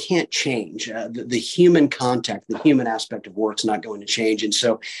 That can't change. The human contact, the human aspect of work is not going to change. And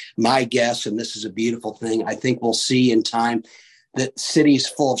so my guess, and this is a beautiful thing, I think we'll see in time that cities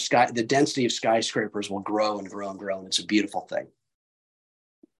full of the density of skyscrapers will grow and grow and grow. And it's a beautiful thing.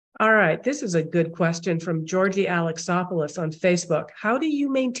 All right. This is a good question from Georgie Alexopoulos on Facebook. How do you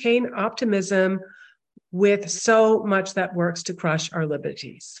maintain optimism with so much that works to crush our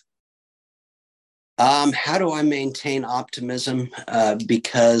liberties? How do I maintain optimism?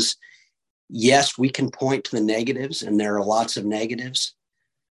 Because yes, we can point to the negatives, and there are lots of negatives.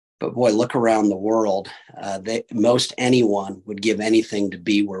 But boy, look around the world. Most anyone would give anything to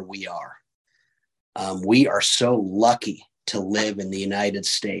be where we are. We are so lucky to live in the United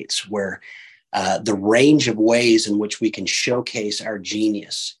States, where the range of ways in which we can showcase our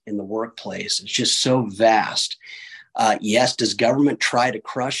genius in the workplace is just so vast. Yes, does government try to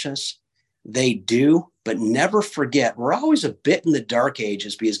crush us? They do, but never forget, we're always a bit in the dark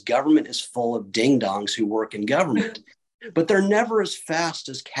ages because government is full of ding-dongs who work in government. But they're never as fast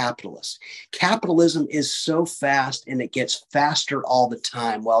as capitalists. Capitalism is so fast, and it gets faster all the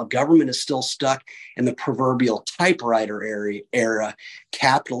time. While government is still stuck in the proverbial typewriter era,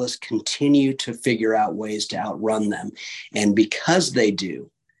 capitalists continue to figure out ways to outrun them. And because they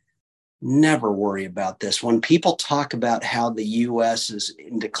do, never worry about this. When people talk about how the U.S. is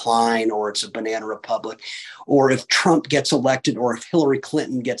in decline, or it's a banana republic, or if Trump gets elected, or if Hillary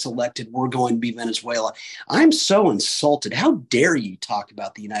Clinton gets elected, we're going to be Venezuela. I'm so insulted. How dare you talk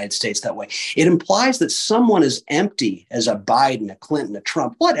about the United States that way? It implies that someone as empty as a Biden, a Clinton, a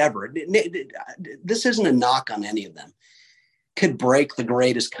Trump, whatever. This isn't a knock on any of them. Could break the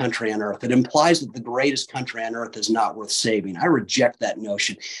greatest country on earth. It implies that the greatest country on earth is not worth saving. I reject that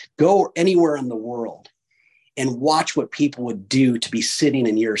notion. Go anywhere in the world and watch what people would do to be sitting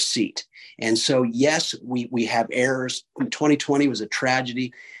in your seat. And so, yes, we have errors. 2020 was a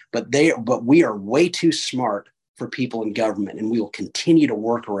tragedy, but we are way too smart for people in government, and we will continue to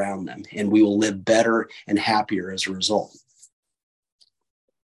work around them, and we will live better and happier as a result.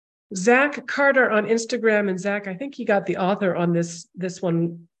 Zach Carter on Instagram, and Zach, I think you got the author on this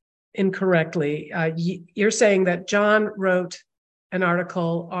one incorrectly. You're saying that John wrote an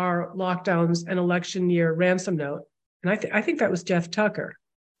article, "Are Lockdowns an Election Year Ransom Note?" And I think that was Jeff Tucker.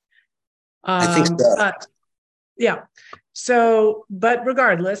 I think so. But, yeah. So, but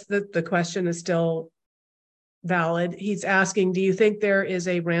regardless, the question is still valid. He's asking, do you think there is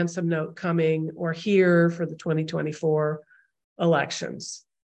a ransom note coming or here for the 2024 elections?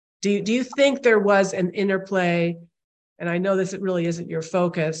 Do you think there was an interplay, and I know this really isn't your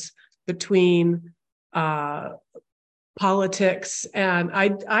focus, between politics, and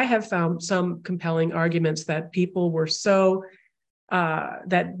I have found some compelling arguments that people were so,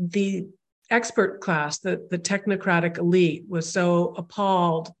 that the expert class, the technocratic elite was so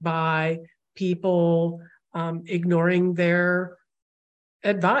appalled by people ignoring their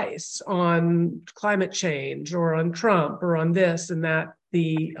advice on climate change or on Trump or on this and that,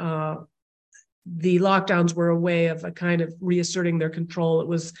 the the lockdowns were a way of a kind of reasserting their control. It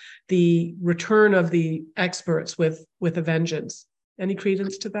was the return of the experts with a vengeance. Any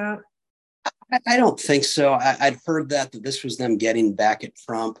credence to that? I don't think so. I'd heard that this was them getting back at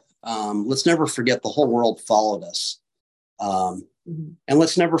Trump. Let's never forget the whole world followed us. And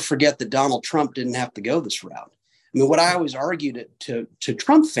let's never forget that Donald Trump didn't have to go this route. I mean, what I always argued to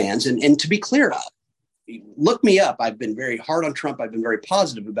Trump fans, and to be clear, look me up. I've been very hard on Trump. I've been very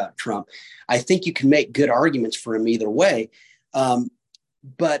positive about Trump. I think you can make good arguments for him either way.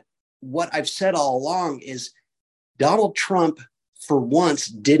 But what I've said all along is Donald Trump, for once,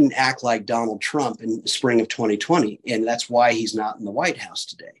 didn't act like Donald Trump in the spring of 2020. And that's why he's not in the White House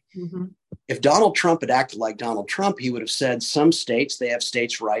today. Mm-hmm. If Donald Trump had acted like Donald Trump, he would have said some states, they have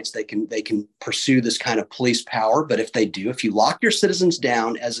states' rights. They can pursue this kind of police power. But if they do, if you lock your citizens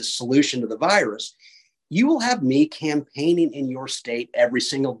down as a solution to the virus, you will have me campaigning in your state every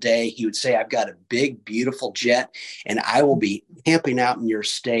single day. He would say, I've got a big, beautiful jet, and I will be camping out in your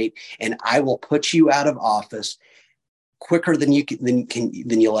state, and I will put you out of office quicker than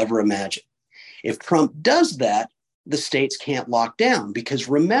you'll ever imagine. If Trump does that, the states can't lock down, because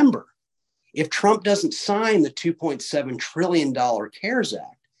remember, if Trump doesn't sign the $2.7 trillion CARES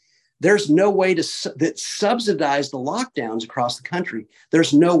Act, there's no way that subsidize the lockdowns across the country.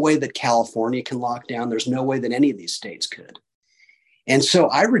 There's no way that California can lock down. There's no way that any of these states could. And so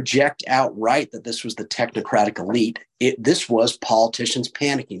I reject outright that this was the technocratic elite. This was politicians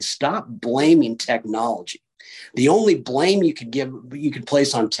panicking. Stop blaming technology. The only blame you could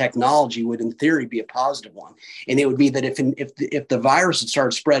place on technology would, in theory, be a positive one, and it would be that if the virus had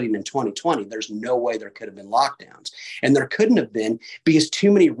started spreading in 2020, there's no way there could have been lockdowns, and there couldn't have been, because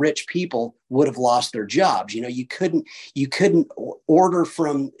too many rich people would have lost their jobs. You know, you couldn't order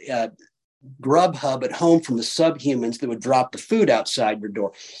from Grubhub at home from the subhumans that would drop the food outside your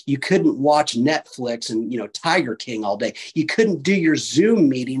door. You couldn't watch Netflix and, Tiger King all day. You couldn't do your Zoom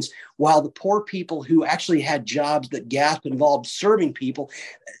meetings while the poor people who actually had jobs that GASP involved serving people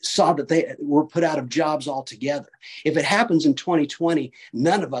saw that they were put out of jobs altogether. If it happens in 2020,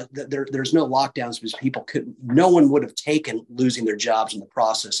 none of us, there's no lockdowns, because no one would have taken losing their jobs in the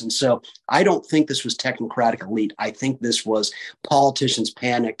process. And so I don't think this was technocratic elite. I think this was politicians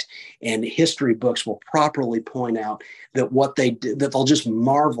panicked, and history books will properly point out that what they did, that they'll just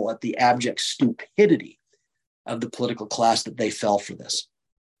marvel at the abject stupidity of the political class that they fell for this.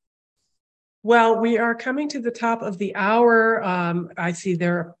 Well, we are coming to the top of the hour. I see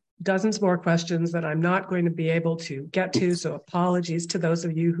there are dozens more questions that I'm not going to be able to get to, so apologies to those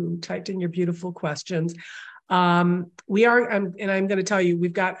of you who typed in your beautiful questions. And I'm going to tell you,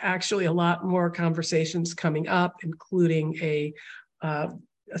 we've got actually a lot more conversations coming up, including a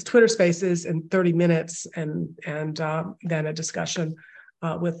Twitter Spaces in 30 minutes, and then a discussion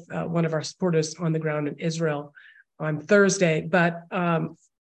with one of our supporters on the ground in Israel on Thursday. But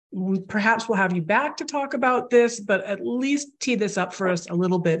perhaps we'll have you back to talk about this, but at least tee this up for us a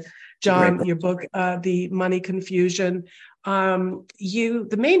little bit. John, Your book, The Money Confusion.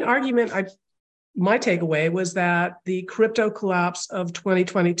 The main argument, my takeaway was that the crypto collapse of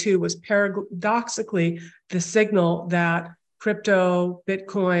 2022 was paradoxically the signal that crypto,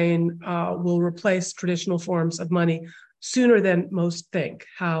 Bitcoin, will replace traditional forms of money sooner than most think.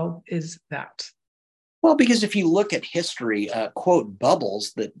 How is that? Well, because if you look at history, quote,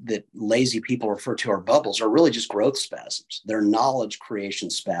 bubbles that lazy people refer to are bubbles are really just growth spasms. They're knowledge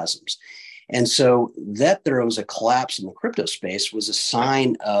creation spasms. And so that there was a collapse in the crypto space was a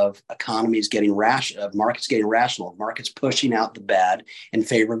sign of economies getting rational, of markets getting rational, of markets pushing out the bad in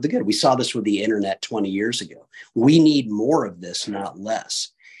favor of the good. We saw this with the internet 20 years ago. We need more of this, not less.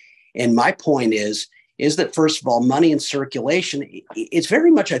 And my point is that, first of all, money in circulation, it's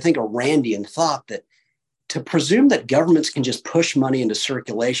very much, I think, a Randian thought that to presume that governments can just push money into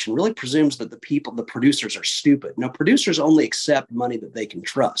circulation really presumes that the producers are stupid. No, producers only accept money that they can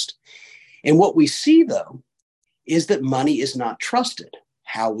trust. And what we see, though, is that money is not trusted.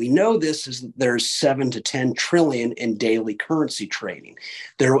 How we know this is that there's 7 to 10 trillion in daily currency trading.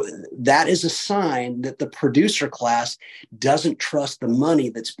 That is a sign that the producer class doesn't trust the money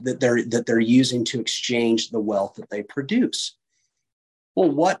that they're using to exchange the wealth that they produce. Well,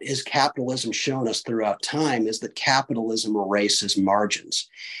 what has capitalism shown us throughout time is that capitalism erases margins.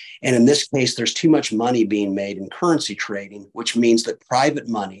 And in this case, there's too much money being made in currency trading, which means that private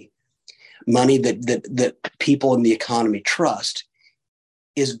money that people in the economy trust,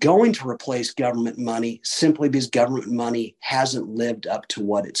 is going to replace government money simply because government money hasn't lived up to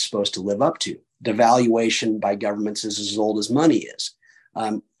what it's supposed to live up to. Devaluation by governments is as old as money is.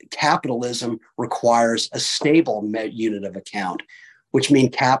 Capitalism requires a stable unit of account, which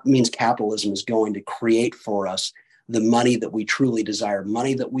means capitalism is going to create for us the money that we truly desire,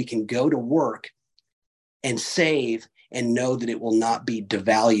 money that we can go to work and save and know that it will not be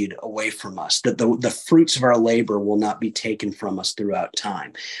devalued away from us, that the fruits of our labor will not be taken from us throughout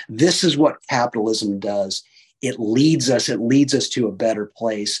time. This is what capitalism does. It leads us to a better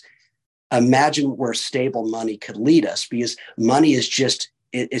place. Imagine where stable money could lead us, because money is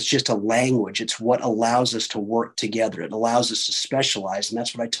it's just a language. It's what allows us to work together. It allows us to specialize. And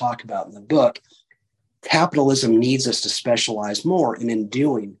that's what I talk about in the book. Capitalism needs us to specialize more. And in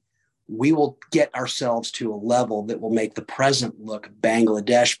doing, we will get ourselves to a level that will make the present look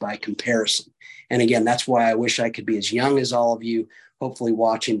Bangladesh by comparison. And again, that's why I wish I could be as young as all of you, hopefully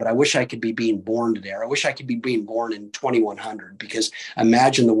watching, but I wish I could be being born today. Or I wish I could be being born in 2100, because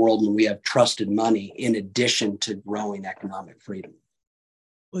imagine the world when we have trusted money in addition to growing economic freedom.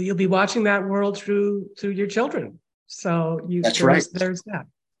 Well, you'll be watching that world through your children. So there's that.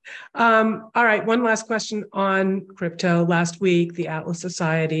 All right, one last question on crypto. Last week, the Atlas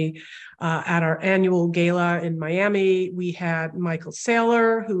Society, at our annual gala in Miami, we had Michael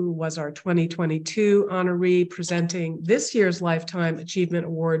Saylor, who was our 2022 honoree, presenting this year's Lifetime Achievement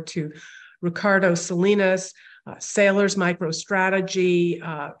Award to Ricardo Salinas. Saylor's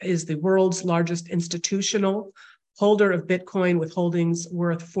MicroStrategy is the world's largest institutional holder of Bitcoin, with holdings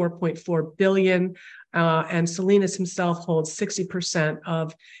worth $4.4 billion. And Salinas himself holds 60%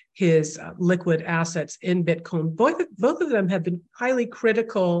 of his liquid assets in Bitcoin. Both of them have been highly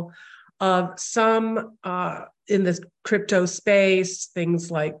critical of some in this crypto space, things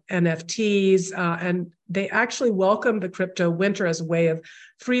like NFTs, and they actually welcomed the crypto winter as a way of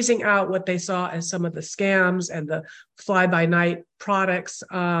freezing out what they saw as some of the scams and the fly-by-night products,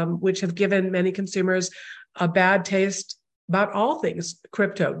 which have given many consumers a bad taste about all things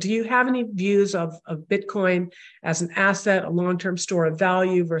crypto. Do you have any views of Bitcoin as an asset, a long-term store of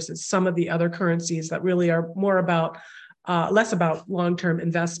value, versus some of the other currencies that really are more about, less about long-term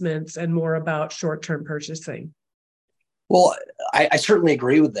investments and more about short-term purchasing? Well, I certainly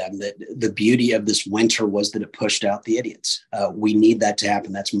agree with them that the beauty of this winter was that it pushed out the idiots. We need that to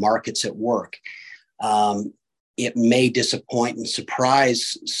happen. That's markets at work. It may disappoint and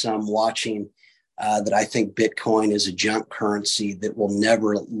surprise some watching that I think Bitcoin is a junk currency that will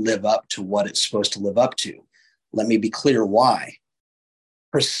never live up to what it's supposed to live up to. Let me be clear why.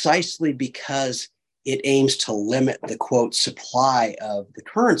 Precisely because it aims to limit the, quote, supply of the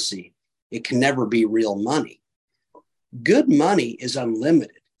currency, it can never be real money. Good money is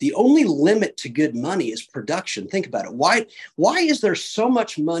unlimited. The only limit to good money is production. Think about it. Why is there so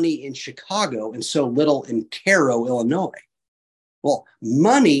much money in Chicago and so little in Cairo, Illinois? Well,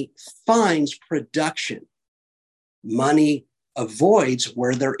 money finds production. Money avoids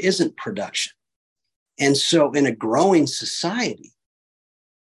where there isn't production. And so in a growing society,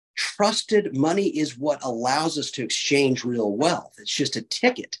 trusted money is what allows us to exchange real wealth. It's just a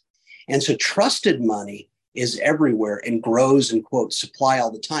ticket. And so trusted money is everywhere and grows in, quote, supply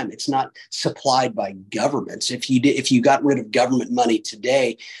all the time. It's not supplied by governments. If you got rid of government money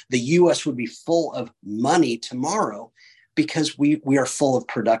today, the U.S. would be full of money tomorrow, because we are full of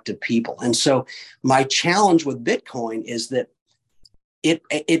productive people. And so my challenge with Bitcoin is that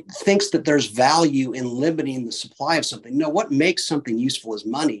it thinks that there's value in limiting the supply of something. No, what makes something useful as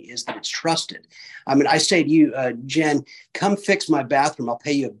money is that it's trusted. I mean, I say to you, Jen, come fix my bathroom. I'll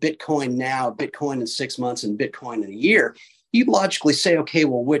pay you a Bitcoin now, Bitcoin in 6 months, and Bitcoin in a year. You'd logically say, okay,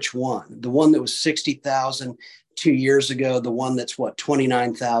 well, which one? The one that was 60,000 2 years ago, the one that's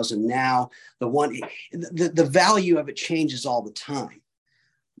 29,000 now, the value of it changes all the time.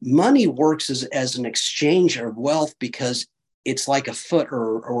 Money works as an exchange of wealth because it's like a foot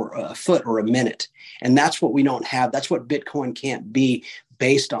or a minute. And that's what we don't have. That's what Bitcoin can't be,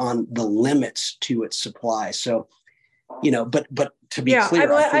 based on the limits to its supply. So, but to be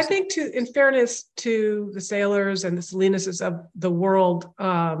clear, I think in fairness to the Saylors and the Salinas of the world,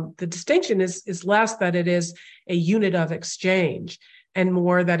 the distinction is less that it is a unit of exchange and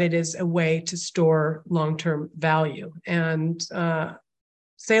more that it is a way to store long-term value. And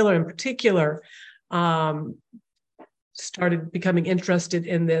Saylor in particular started becoming interested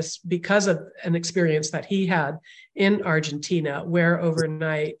in this because of an experience that he had in Argentina, where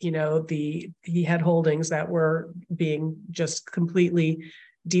overnight, he had holdings that were being just completely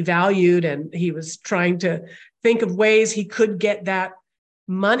devalued, and he was trying to think of ways he could get that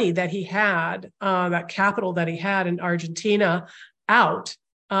money that he had, that capital that he had in Argentina, out.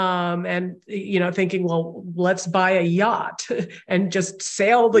 And thinking, well, let's buy a yacht and just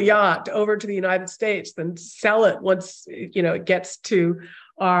sail the yacht over to the United States, then sell it once it gets to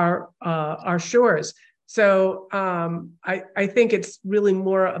our shores. So I think it's really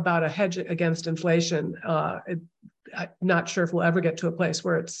more about a hedge against inflation. I'm not sure if we'll ever get to a place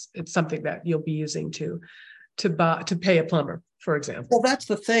where it's something that you'll be using to pay a plumber, for example. Well, that's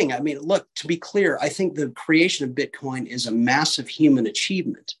the thing. I mean, look, to be clear, I think the creation of Bitcoin is a massive human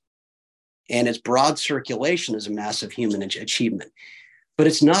achievement, and its broad circulation is a massive human achievement. But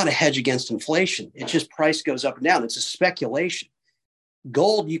it's not a hedge against inflation. It's just price goes up and down. It's a speculation.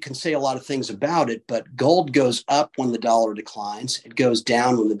 Gold, you can say a lot of things about it, but gold goes up when the dollar declines. It goes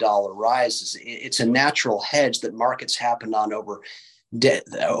down when the dollar rises. It's a natural hedge that markets happen on over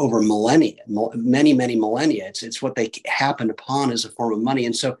millennia, many millennia. It's what they happen upon as a form of money.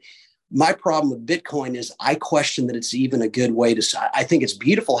 And so my problem with Bitcoin is I question that it's even a good way to, I think it's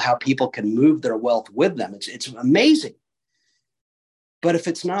beautiful how people can move their wealth with them. It's amazing. But if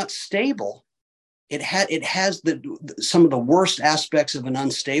it's not stable, it has some of the worst aspects of an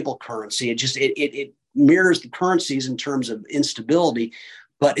unstable currency. It mirrors the currencies in terms of instability,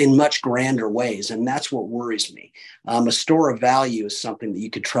 but in much grander ways. And that's what worries me. A store of value is something that you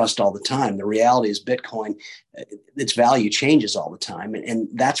could trust all the time. The reality is Bitcoin, its value changes all the time. And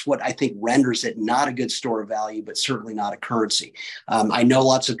that's what I think renders it not a good store of value, but certainly not a currency. I know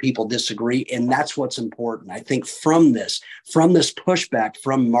lots of people disagree, and that's what's important. I think from this pushback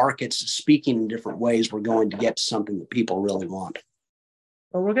from markets speaking in different ways, we're going to get to something that people really want.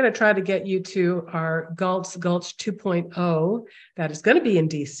 Well, we're going to try to get you to our Gulch 2.0 that is going to be in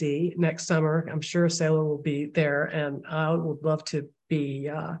DC next summer. I'm sure Sailor will be there, and I would love to be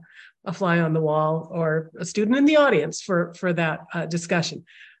a fly on the wall or a student in the audience for that discussion.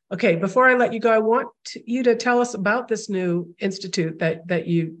 Okay, before I let you go, I want you to tell us about this new institute that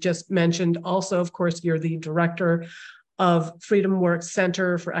you just mentioned. Also, of course, you're the director of FreedomWorks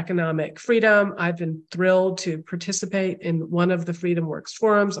Center for Economic Freedom. I've been thrilled to participate in one of the FreedomWorks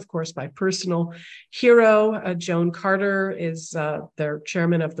forums. Of course, my personal hero, Joan Carter, is their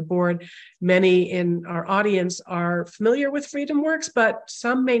chairman of the board. Many in our audience are familiar with FreedomWorks, but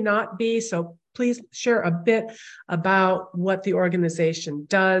some may not be. So please share a bit about what the organization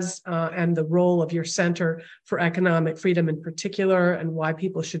does and the role of your Center for Economic Freedom in particular, and why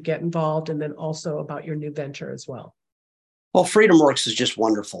people should get involved, and then also about your new venture as well. Well, FreedomWorks is just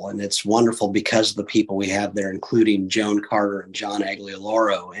wonderful, and it's wonderful because of the people we have there, including Joan Carter and John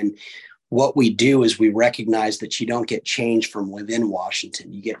Aglioloro. And what we do is we recognize that you don't get change from within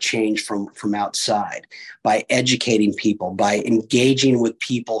Washington. You get change from outside by educating people, by engaging with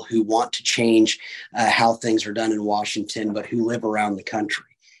people who want to change how things are done in Washington, but who live around the country.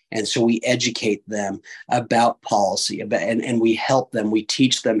 And so we educate them about policy, and we help them. We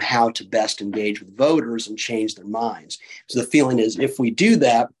teach them how to best engage with voters and change their minds. So the feeling is, if we do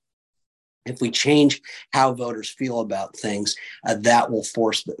that, if we change how voters feel about things, that will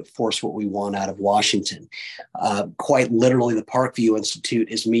force what we want out of Washington. Quite literally, the Parkview Institute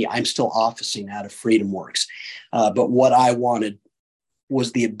is me. I'm still officing out of FreedomWorks. But what I wanted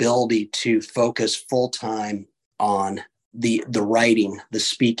was the ability to focus full time on the writing, the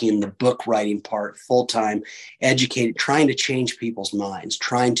speaking, the book writing part, full time, educated, trying to change people's minds,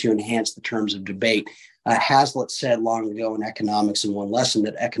 trying to enhance the terms of debate. Hazlitt said long ago in Economics in One Lesson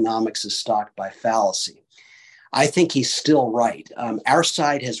that economics is stocked by fallacy. I think he's still right. Our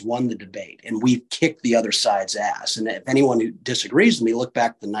side has won the debate, and we've kicked the other side's ass. And if anyone who disagrees with me, look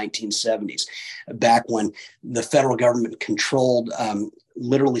back to the 1970s, back when the federal government controlled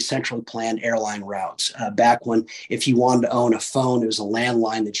literally centrally planned airline routes. Back when if you wanted to own a phone, it was a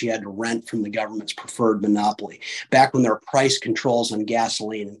landline that you had to rent from the government's preferred monopoly. Back when there were price controls on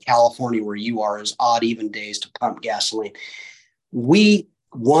gasoline in California, where you are, is odd even days to pump gasoline. We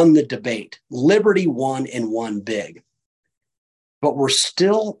won the debate. Liberty won and won big. But we're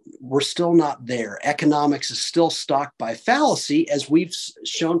still not there. Economics is still stocked by fallacy, as we've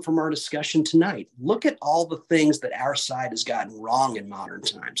shown from our discussion tonight. Look at all the things that our side has gotten wrong in modern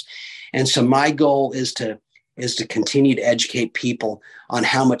times. And so my goal is to continue to educate people on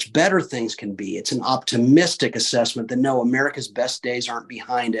how much better things can be. It's an optimistic assessment that no, America's best days aren't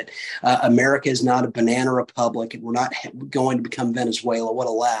behind it. America is not a banana republic. We're not going to become Venezuela. What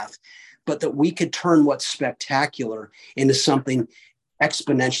a laugh. But that we could turn what's spectacular into something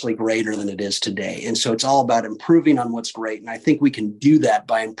exponentially greater than it is today. And so it's all about improving on what's great. And I think we can do that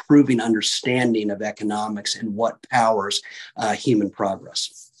by improving understanding of economics and what powers human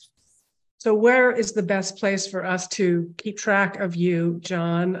progress. So where is the best place for us to keep track of you,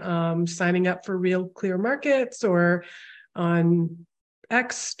 John? Signing up for RealClear Markets or on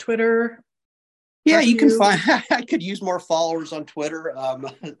X, Twitter? Yeah, you can find, I could use more followers on Twitter.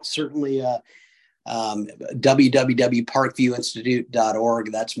 Certainly,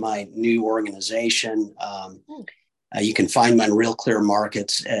 www.parkviewinstitute.org. That's my new organization. You can find me on RealClear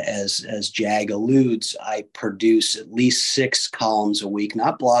Markets. As Jag alludes, I produce at least 6 columns a week,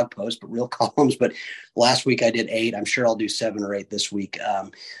 not blog posts, but real columns. But last week I did 8. I'm sure I'll do 7 or 8 this week.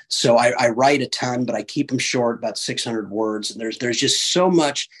 So I write a ton, but I keep them short, about 600 words. And there's just so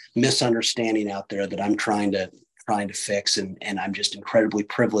much misunderstanding out there that I'm trying to fix, and I'm just incredibly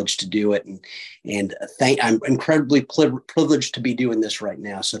privileged to do it, and I'm incredibly privileged to be doing this right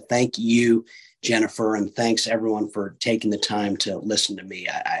now. So thank you, Jennifer, and thanks everyone for taking the time to listen to me.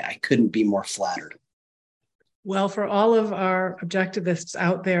 I couldn't be more flattered. Well, for all of our objectivists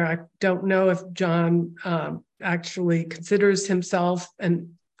out there, I don't know if John actually considers himself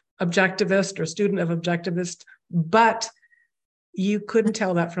an objectivist or student of objectivist, but you couldn't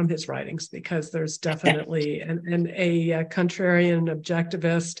tell that from his writings, because there's definitely a contrarian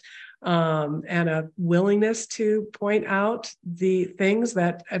objectivist and a willingness to point out the things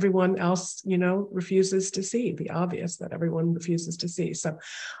that everyone else, refuses to see, the obvious that everyone refuses to see. So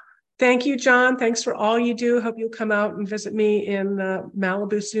thank you, John. Thanks for all you do. Hope you'll come out and visit me in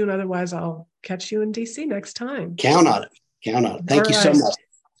Malibu soon. Otherwise, I'll catch you in DC next time. Count on it. Thank you so much.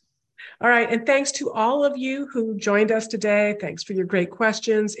 All right. And thanks to all of you who joined us today. Thanks for your great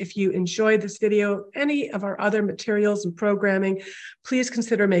questions. If you enjoyed this video, any of our other materials and programming, please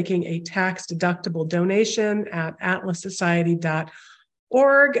consider making a tax-deductible donation at atlassociety.org.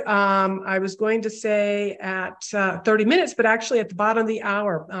 I was going to say at 30 minutes, but actually at the bottom of the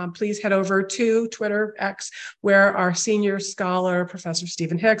hour, please head over to Twitter X, where our senior scholar, Professor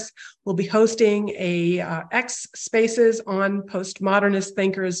Stephen Hicks, will be hosting a X Spaces on postmodernist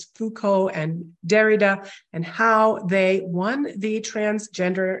thinkers Foucault and Derrida and how they won the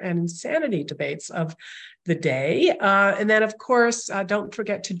transgender and insanity debates of the day. And then, of course, don't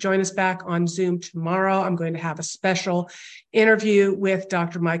forget to join us back on Zoom tomorrow. I'm going to have a special interview with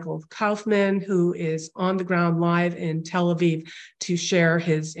Dr. Michael Kaufman, who is on the ground live in Tel Aviv, to share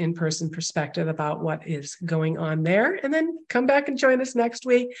his in-person perspective about what is going on there. And then come back and join us next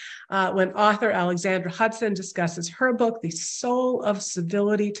week when author Alexandra Hudson discusses her book, The Soul of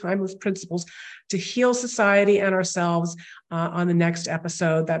Civility, Timeless Principles to Heal Society and Ourselves, on the next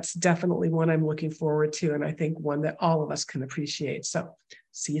episode. That's definitely one I'm looking forward to, and I think one that all of us can appreciate. So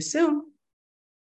see you soon.